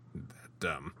that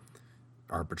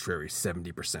arbitrary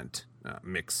 70%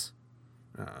 mix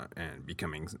and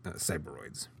becoming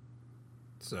cyberoids.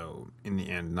 So in the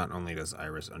end, not only does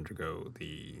Iris undergo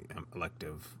the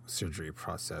elective surgery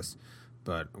process,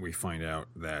 but we find out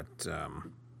that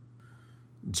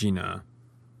Gina,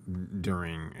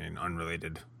 during an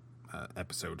unrelated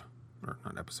episode, or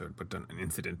not episode, but an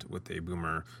incident with a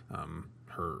boomer,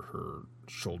 her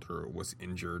shoulder was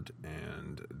injured,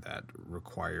 and that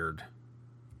required,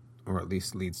 or at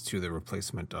least leads to the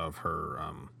replacement of her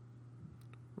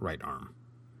right arm,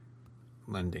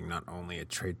 lending not only a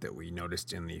trait that we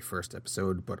noticed in the first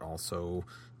episode, but also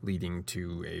leading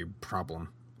to a problem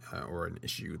or an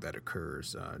issue that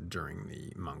occurs during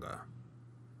the manga.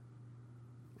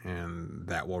 And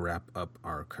that will wrap up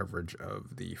our coverage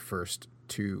of the first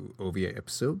 2 OVA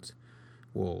episodes.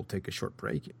 We'll take a short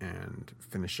break and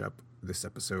finish up this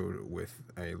episode with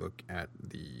a look at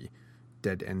the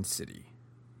Dead End City.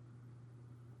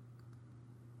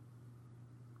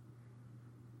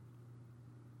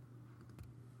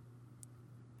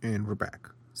 And we're back.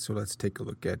 So let's take a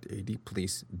look at AD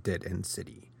Police Dead End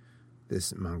City.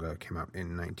 This manga came out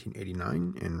in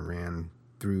 1989 and ran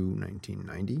through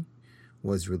 1990.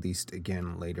 Was released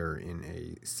again later in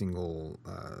a single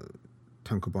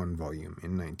tankobon volume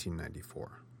in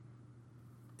 1994.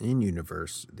 In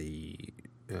universe, the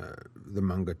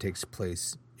manga takes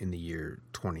place in the year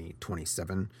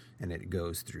 2027, and it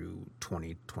goes through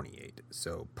 2028.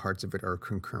 So parts of it are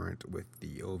concurrent with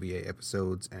the OVA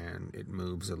episodes, and it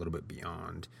moves a little bit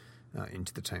beyond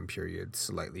into the time period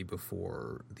slightly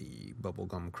before the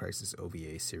Bubblegum Crisis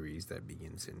OVA series that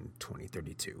begins in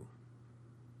 2032.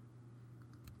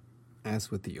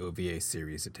 As with the OVA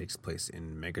series, it takes place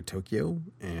in Mega Tokyo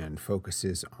and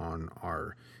focuses on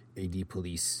our AD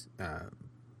Police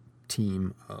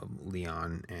team of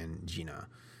Leon and Gina.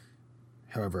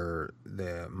 However,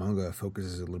 the manga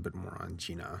focuses a little bit more on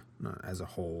Gina as a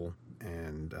whole,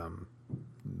 and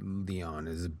Leon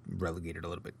is relegated a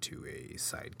little bit to a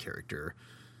side character,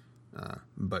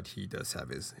 but he does have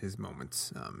his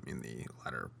moments in the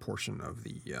latter portion of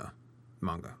the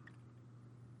manga.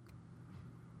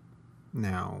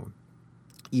 Now,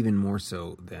 even more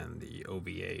so than the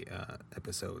OVA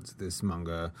episodes, this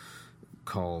manga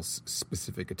calls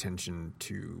specific attention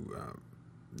to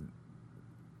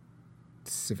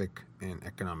civic and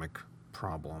economic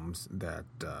problems that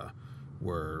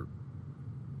were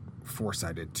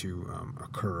foresighted to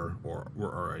occur or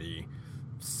were already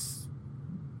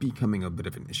becoming a bit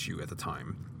of an issue at the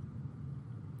time.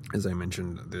 As I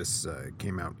mentioned, this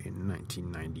came out in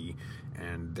 1990,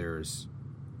 and there's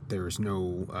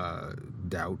no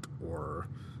doubt or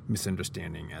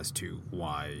misunderstanding as to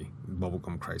why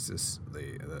Bubblegum Crisis,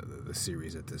 the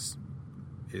series that this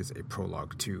is a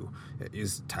prologue to,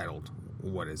 is titled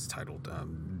what is titled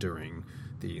during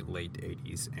the late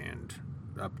 80s and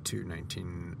up to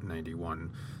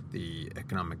 1991. The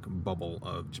economic bubble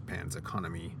of Japan's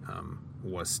economy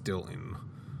was still in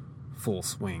full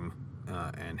swing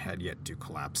and had yet to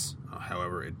collapse.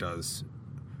 However, it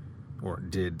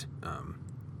did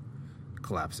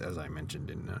collapse, as I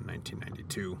mentioned, in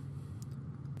 1992,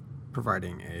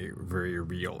 providing a very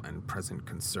real and present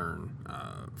concern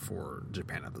for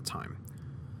Japan at the time.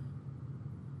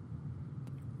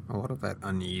 A lot of that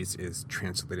unease is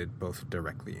translated both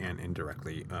directly and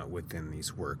indirectly within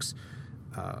these works.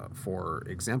 For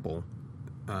example,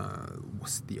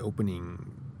 was the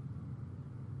opening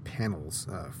panels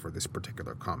for this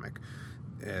particular comic.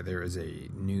 There is a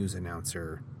news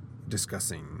announcer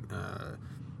discussing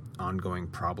ongoing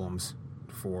problems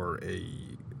for a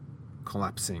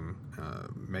collapsing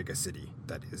mega city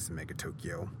that is Mega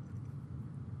Tokyo.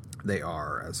 They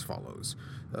are as follows.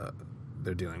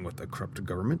 They're dealing with a corrupt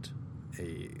government,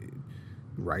 a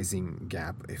rising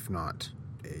gap, if not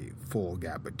a full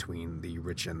gap, between the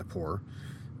rich and the poor,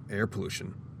 air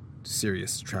pollution,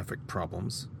 serious traffic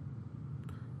problems,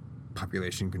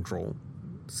 population control,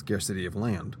 scarcity of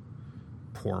land,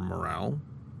 poor morale,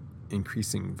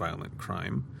 increasing violent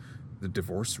crime, the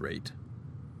divorce rate,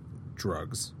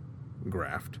 drugs,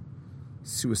 graft,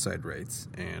 suicide rates,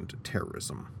 and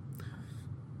terrorism.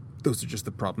 Those are just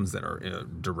the problems that are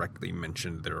directly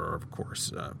mentioned. There are, of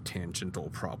course, tangential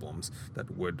problems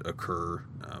that would occur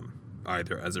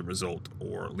either as a result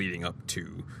or leading up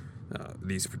to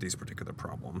these particular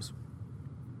problems.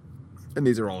 And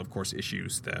these are all, of course,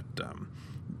 issues that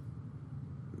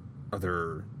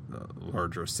other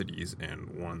larger cities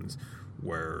and ones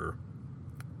where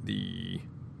the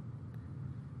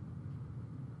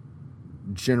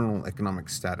general economic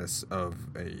status of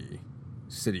a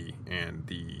city and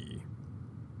the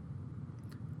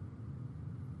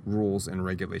rules and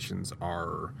regulations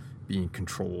are being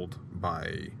controlled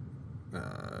by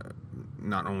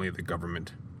not only the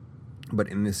government, but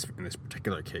in this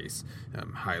particular case,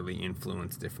 highly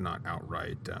influenced, if not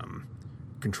outright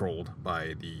controlled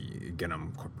by the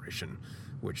Genom Corporation,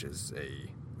 which is a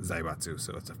zaibatsu,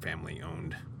 so it's a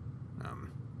family-owned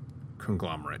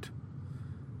conglomerate.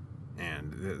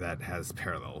 And that has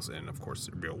parallels in, of course,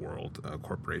 real-world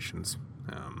corporations.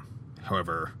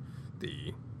 However,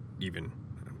 even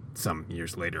some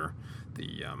years later,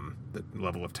 the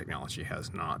level of technology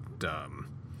has not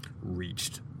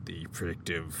reached the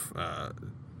predictive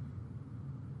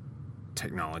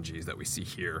technologies that we see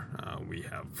here. We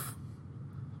have,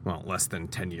 less than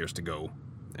 10 years to go,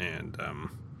 and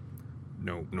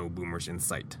no boomers in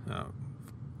sight,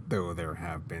 though there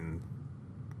have been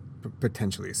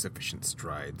potentially sufficient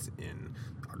strides in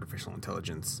artificial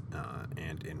intelligence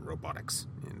and in robotics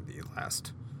in the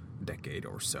last decade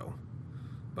or so,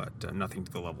 but nothing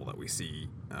to the level that we see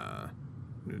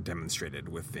demonstrated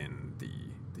within the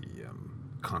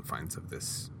confines of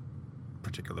this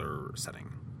particular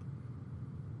setting.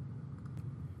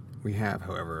 We have,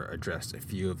 however, addressed a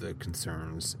few of the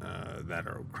concerns that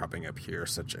are cropping up here,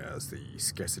 such as the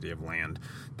scarcity of land.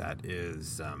 That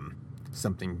is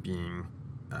something being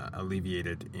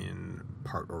alleviated in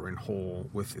part or in whole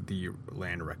with the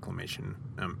land reclamation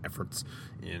efforts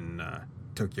in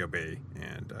Tokyo Bay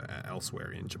and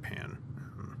elsewhere in Japan.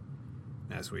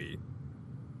 As we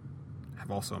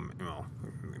have also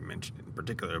mentioned in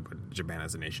particular, but Japan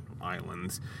is a nation of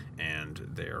islands, and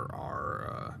there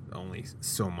are only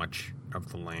so much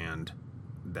of the land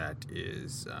that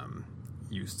is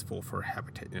useful for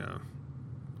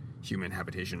human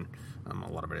habitation. A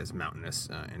lot of it is mountainous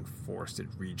and forested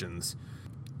regions,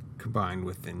 combined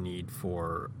with the need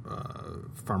for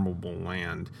farmable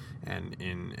land, and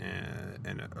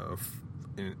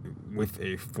with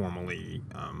a formally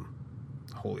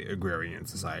wholly agrarian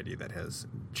society that has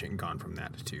gone from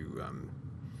that to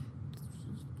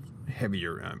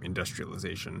heavier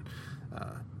industrialization.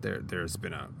 There's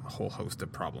been a whole host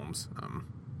of problems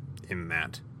in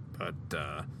that, but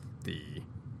the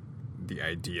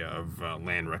idea of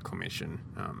land reclamation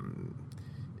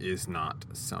is not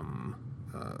some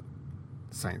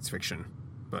science fiction,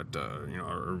 but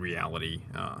a reality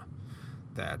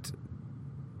that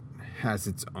has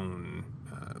its own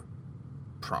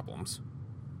problems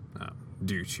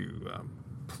due to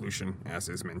pollution, as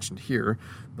is mentioned here,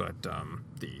 but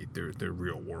the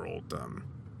real world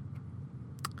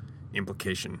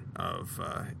implication of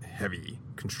heavy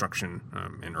construction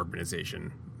and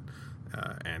urbanization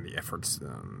and the efforts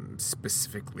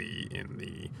specifically in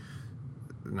the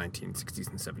 1960s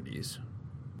and 70s.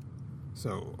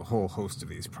 So a whole host of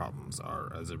these problems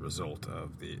are as a result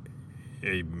of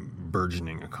a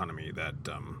burgeoning economy that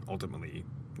ultimately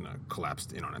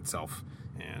collapsed in on itself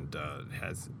and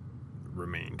has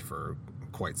remained for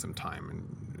quite some time,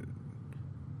 and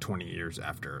 20 years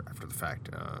after the fact,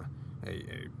 a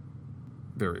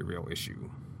very real issue.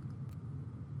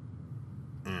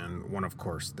 And one, of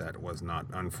course, that was not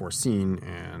unforeseen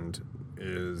and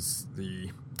is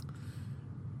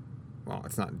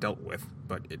it's not dealt with,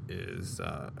 but it is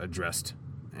addressed,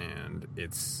 and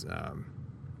it's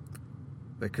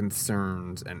the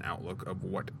concerns and outlook of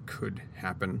what could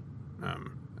happen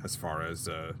as far as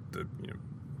the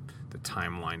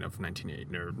timeline of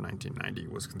 1980 or 1990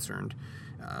 was concerned.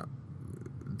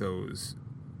 Those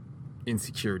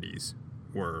insecurities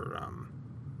were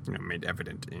made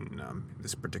evident in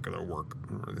this particular work,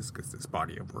 or this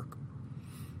body of work.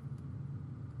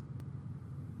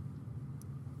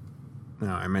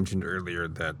 Now, I mentioned earlier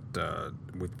that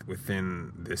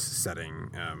within this setting,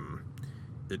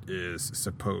 it is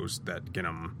supposed that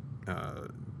Ginham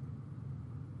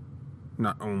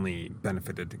not only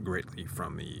benefited greatly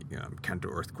from the Kanto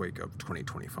earthquake of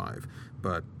 2025,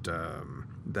 but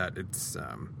that it's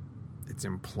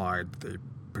implied that they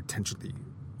potentially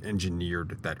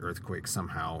engineered that earthquake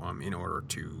somehow in order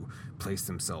to place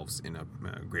themselves in a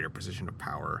greater position of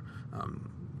power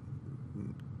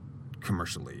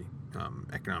commercially,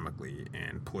 economically,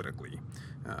 and politically,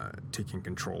 taking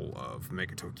control of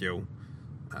Megatokyo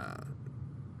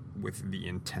with the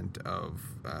intent of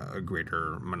a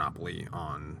greater monopoly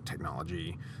on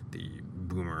technology, the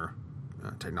boomer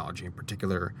technology in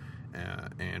particular,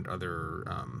 and other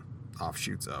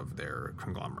offshoots of their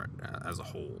conglomerate as a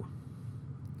whole.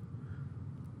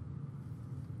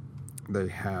 They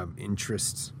have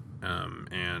interests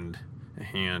and a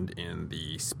hand in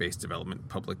the Space Development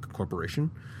Public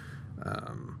Corporation,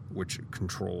 which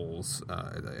controls,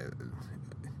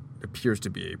 appears to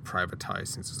be a privatized,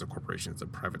 since it's a corporation, it's a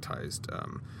privatized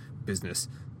business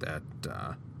that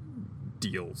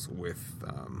deals with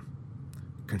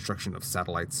construction of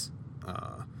satellites,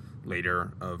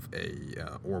 later of a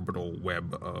orbital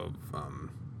web of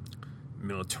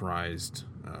militarized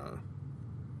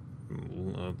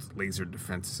laser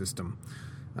defense system,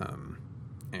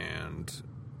 and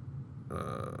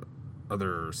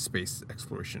other space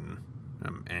exploration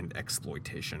and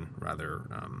exploitation, rather,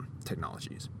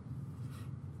 technologies.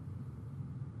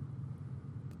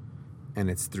 And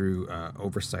it's through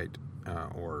oversight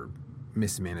or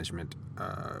mismanagement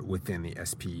within the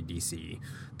SPDC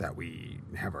that we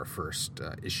have our first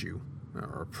issue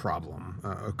or problem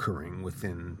occurring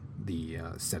within the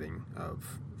setting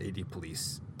of AD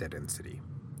Police Dead End City.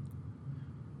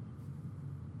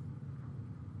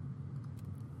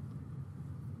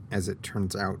 As it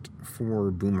turns out,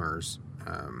 4 boomers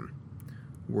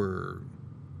were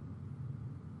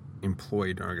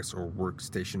employed, or work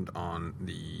stationed on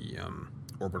the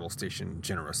orbital station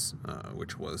Generous,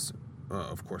 which was,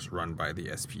 of course, run by the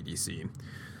SPDC.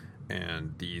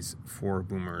 And these 4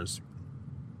 boomers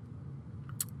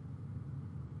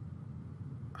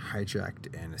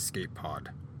hijacked an escape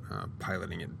pod,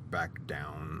 piloting it back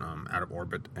down out of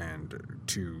orbit and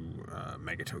to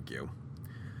Megatokyo.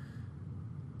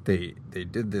 They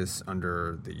did this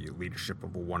under the leadership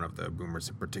of one of the boomers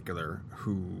in particular,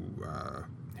 who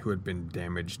had been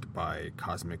damaged by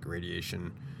cosmic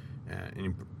radiation,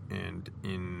 and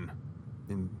in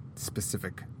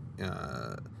specific,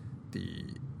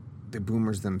 the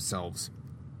boomers themselves.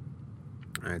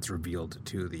 It's revealed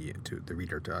to the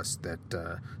reader, to us,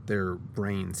 that their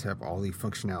brains have all the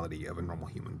functionality of a normal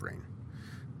human brain,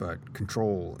 but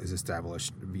control is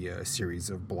established via a series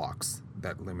of blocks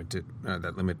that limit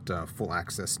full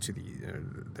access to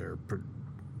their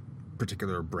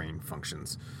particular brain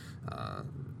functions,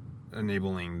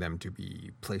 enabling them to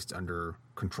be placed under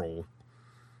control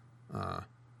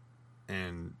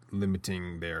and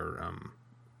limiting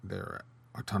their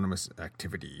autonomous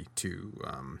activity to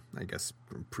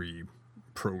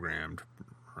pre-programmed,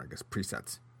 or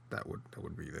presets. That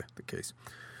would be the case.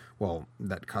 Well,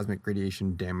 that cosmic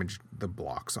radiation damaged the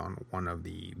blocks on one of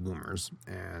the boomers,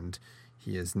 and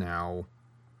he is now,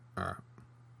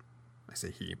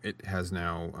 it has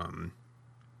now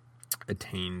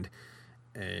attained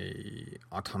a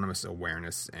autonomous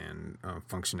awareness and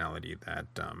functionality that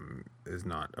is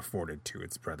not afforded to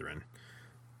its brethren.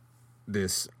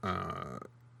 This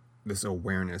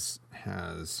awareness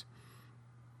has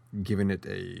given it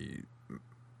a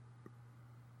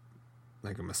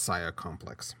messiah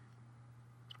complex,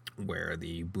 where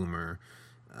the boomer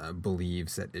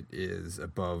believes that it is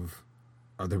above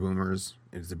other boomers,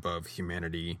 it is above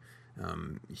humanity,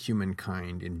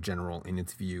 humankind in general, in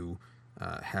its view,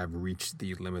 have reached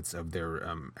the limits of their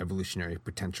evolutionary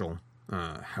potential.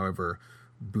 However,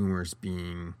 boomers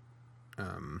being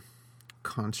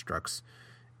constructs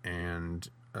and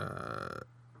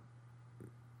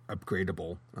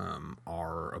upgradable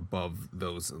are above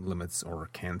those limits or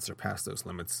can surpass those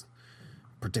limits,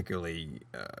 particularly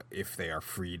if they are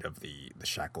freed of the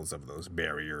shackles of those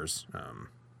barriers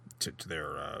to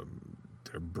their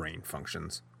brain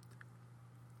functions.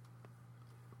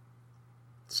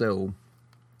 So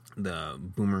the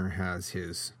boomer has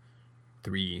his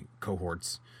 3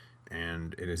 cohorts,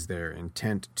 and it is their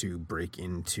intent to break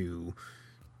into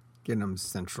Genom's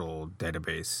central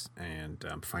database and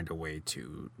find a way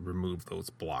to remove those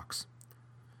blocks.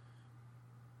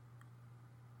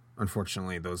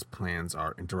 Unfortunately, those plans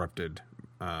are interrupted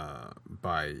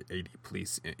by AD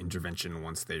police intervention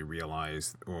once they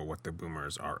realize what the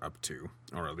boomers are up to,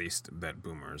 or at least that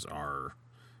boomers are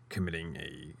committing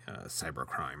a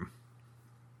cybercrime.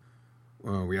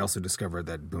 We also discovered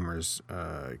that boomers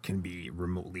can be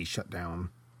remotely shut down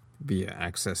via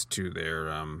access to their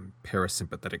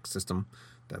parasympathetic system.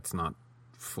 That's not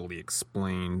fully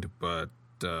explained, but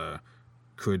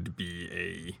could be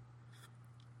a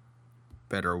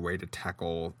better way to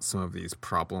tackle some of these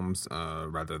problems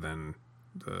rather than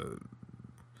the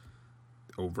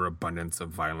overabundance of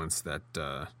violence that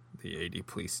the AD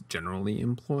police generally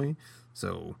employ.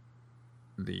 So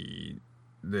the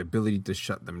ability to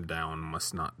shut them down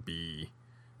must not be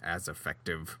as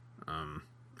effective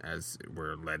as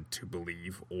we're led to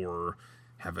believe, or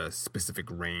have a specific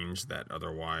range that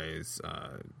otherwise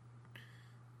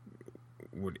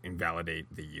would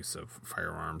invalidate the use of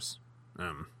firearms.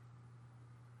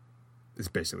 It's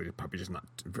basically probably just not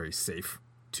very safe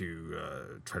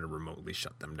to try to remotely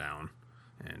shut them down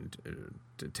and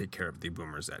to take care of the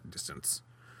boomers at distance.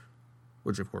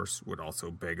 Which, of course, would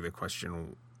also beg the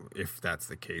question, if that's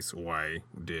the case, why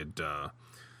did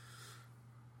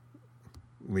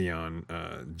Leon,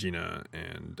 Gina,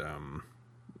 and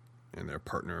their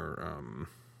partner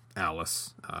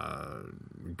Alice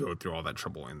go through all that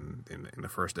trouble in the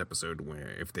first episode,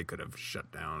 where if they could have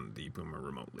shut down the boomer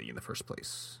remotely in the first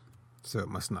place? So it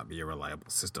must not be a reliable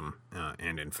system.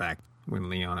 And in fact, when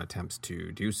Leon attempts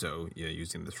to do so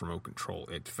using this remote control,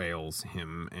 it fails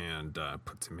him and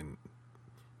puts him in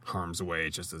harm's way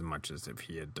just as much as if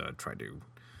he had tried to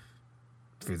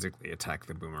physically attack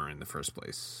the boomer in the first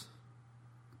place.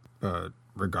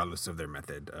 Regardless of their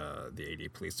method, the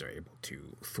AD police are able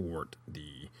to thwart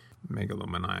the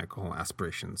megalomaniacal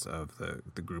aspirations of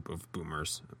the group of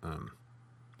boomers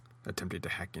attempting to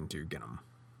hack into Genom.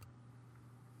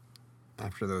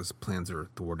 After those plans are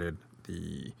thwarted,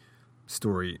 the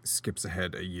story skips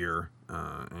ahead a year,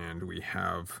 and we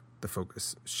have the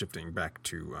focus shifting back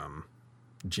to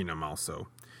Gina Malso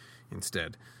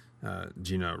instead.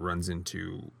 Gina runs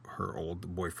into her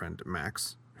old boyfriend,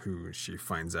 Max, who she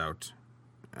finds out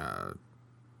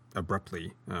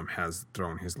abruptly has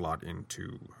thrown his lot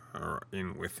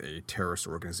in with a terrorist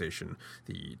organization,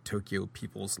 the Tokyo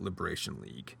People's Liberation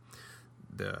League.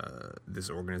 This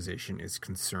organization is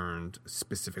concerned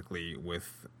specifically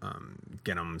with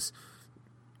Genom's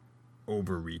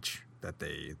overreach that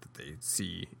they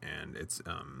see, and its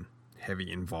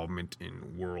heavy involvement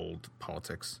in world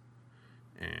politics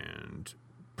and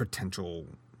potential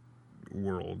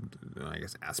world,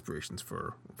 aspirations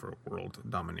for world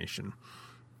domination.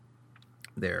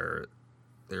 Their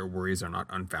worries are not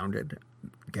unfounded.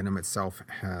 Genom itself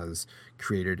has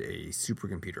created a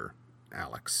supercomputer,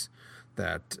 Alex,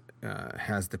 that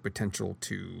has the potential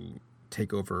to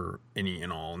take over any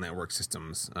and all network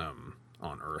systems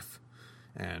on Earth,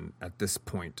 and at this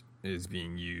point is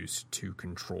being used to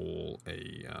control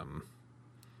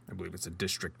I believe it's a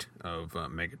district of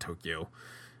Mega Tokyo.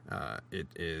 It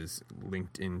is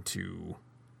linked into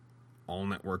all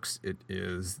networks. It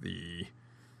is the,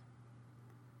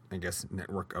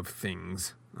 network of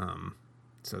things.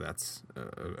 So that's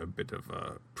a bit of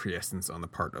a prescience on the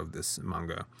part of this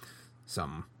manga.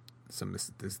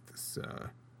 This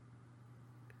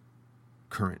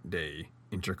current day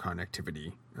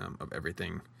interconnectivity of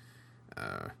everything,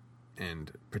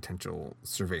 and potential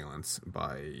surveillance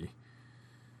by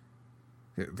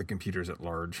the computers at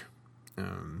large.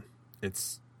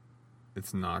 It's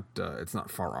not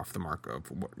far off the mark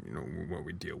of what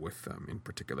we deal with in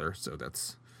particular. So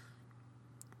that's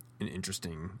an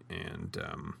interesting and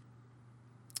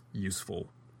useful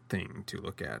thing to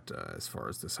look at as far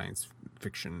as the science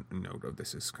fiction note of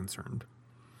this is concerned.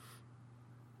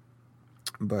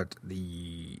 But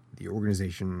the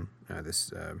organization,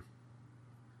 the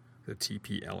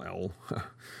TPLL,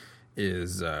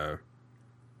 is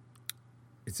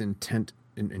its intent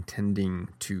intending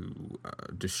to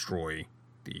destroy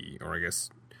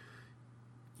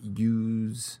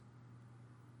use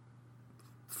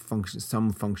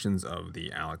some functions of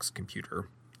the Alex computer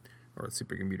or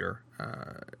supercomputer,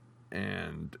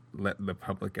 and let the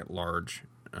public at large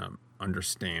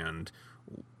understand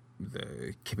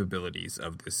the capabilities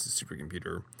of this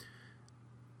supercomputer,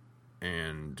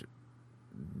 and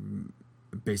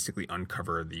basically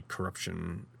uncover the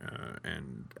corruption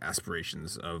and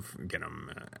aspirations of Genom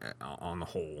on the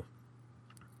whole,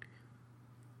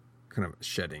 kind of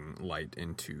shedding light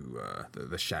into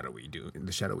the shadowy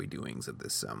doings of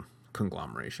this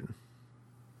conglomeration.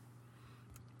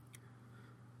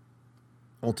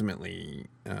 Ultimately,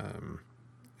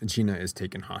 Gina is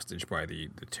taken hostage by the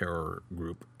terror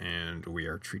group, and we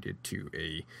are treated to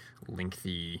a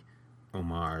lengthy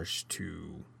homage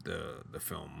to the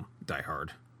film Die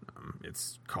Hard.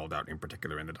 It's called out in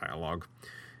particular in the dialogue,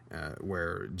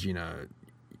 where Gina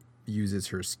uses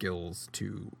her skills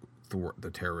to thwart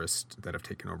the terrorists that have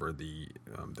taken over the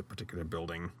particular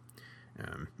building.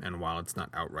 And while it's not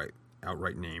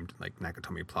outright named like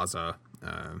Nakatomi Plaza,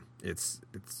 it's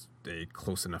a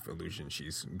close enough illusion.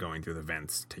 She's going through the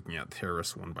vents, taking out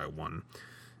terrorists one by one,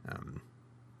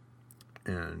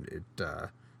 and it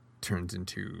turns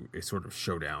into a sort of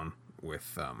showdown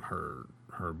with her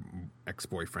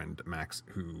ex-boyfriend Max,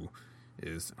 who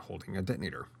is holding a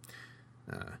detonator.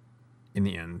 In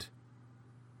the end,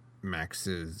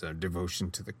 Max's devotion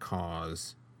to the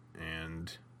cause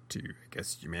and to, I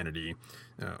guess, humanity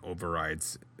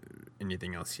overrides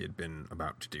anything else he had been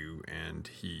about to do, and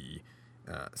he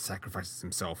sacrifices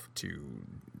himself to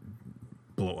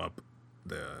blow up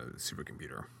the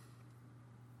supercomputer,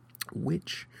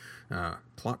 which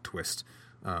plot twist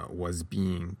was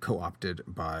being co-opted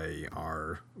by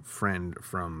our friend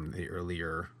from the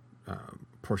earlier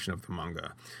portion of the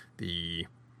manga, the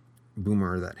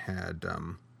boomer that had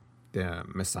the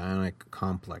messianic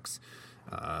complex,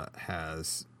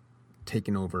 has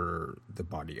taken over the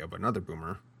body of another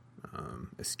boomer,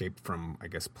 escaped from, I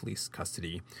guess, police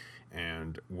custody,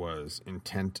 and was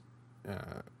intent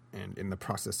and in the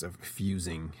process of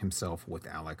fusing himself with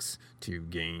Alex to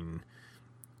gain,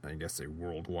 I guess, a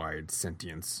worldwide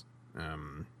sentience.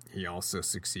 He also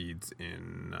succeeds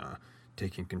in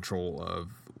taking control of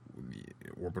the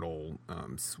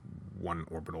one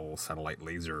orbital satellite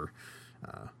laser,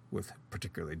 with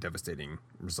particularly devastating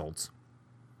results.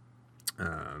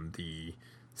 The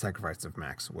sacrifice of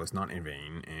Max was not in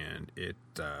vain, and it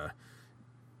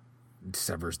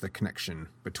severs the connection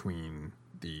between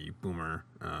the boomer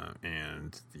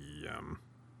and the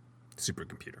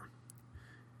supercomputer.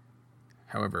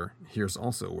 However, here's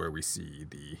also where we see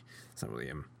it's not really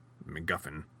a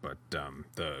MacGuffin, but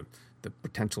the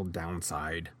potential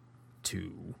downside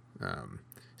to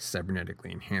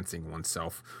cybernetically enhancing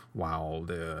oneself, while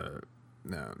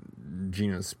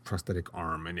Gina's prosthetic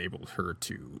arm enabled her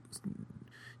to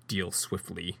deal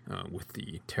swiftly with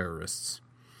the terrorists.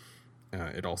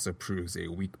 It also proves a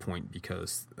weak point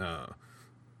because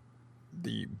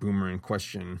the boomer in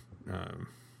question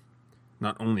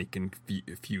not only can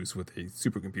fuse with a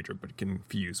supercomputer, but can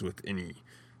fuse with any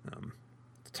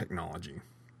technology,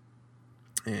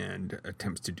 and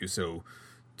attempts to do so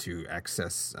to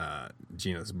access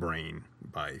Gina's brain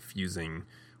by fusing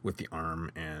with the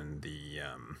arm and the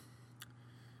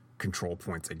control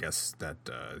points, I guess, that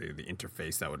the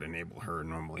interface that would enable her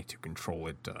normally to control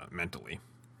it mentally.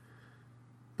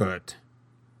 But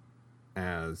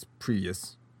as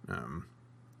previous,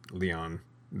 Leon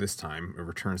this time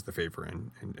returns the favor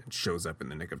and shows up in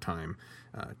the nick of time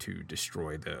to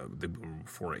destroy the boom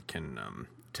before it can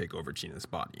take over Gina's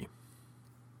body.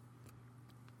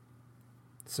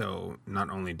 So not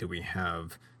only do we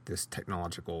have this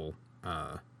technological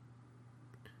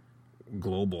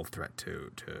global threat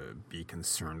to be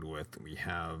concerned with, we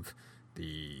have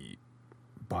the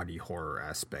body horror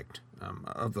aspect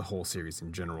of the whole series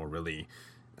in general, really.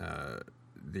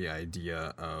 The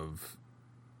idea of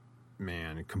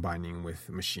man combining with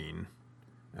machine,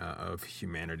 of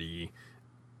humanity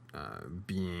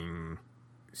being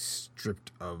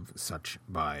stripped of such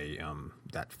by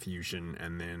that fusion,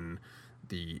 and then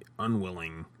the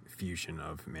unwilling fusion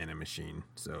of man and machine.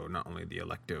 So not only the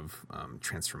elective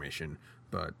transformation,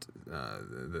 but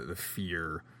the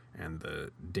fear and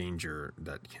the danger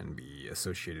that can be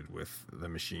associated with the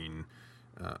machine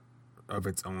of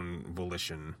its own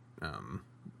volition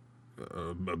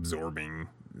absorbing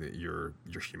your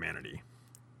humanity.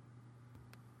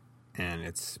 And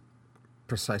it's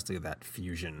precisely that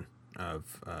fusion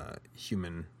of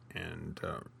human and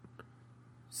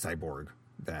cyborg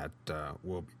that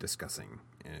we'll be discussing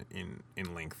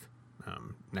in length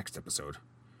next episode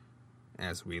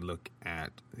as we look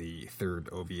at the third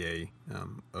OVA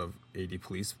of AD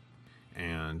Police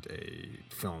and a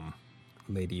film,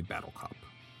 Lady Battle Cop.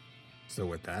 So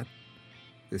with that,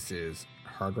 this is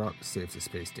Hard Rock Saves the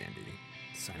Space Dandy,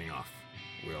 signing off.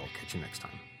 We'll catch you next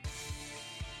time.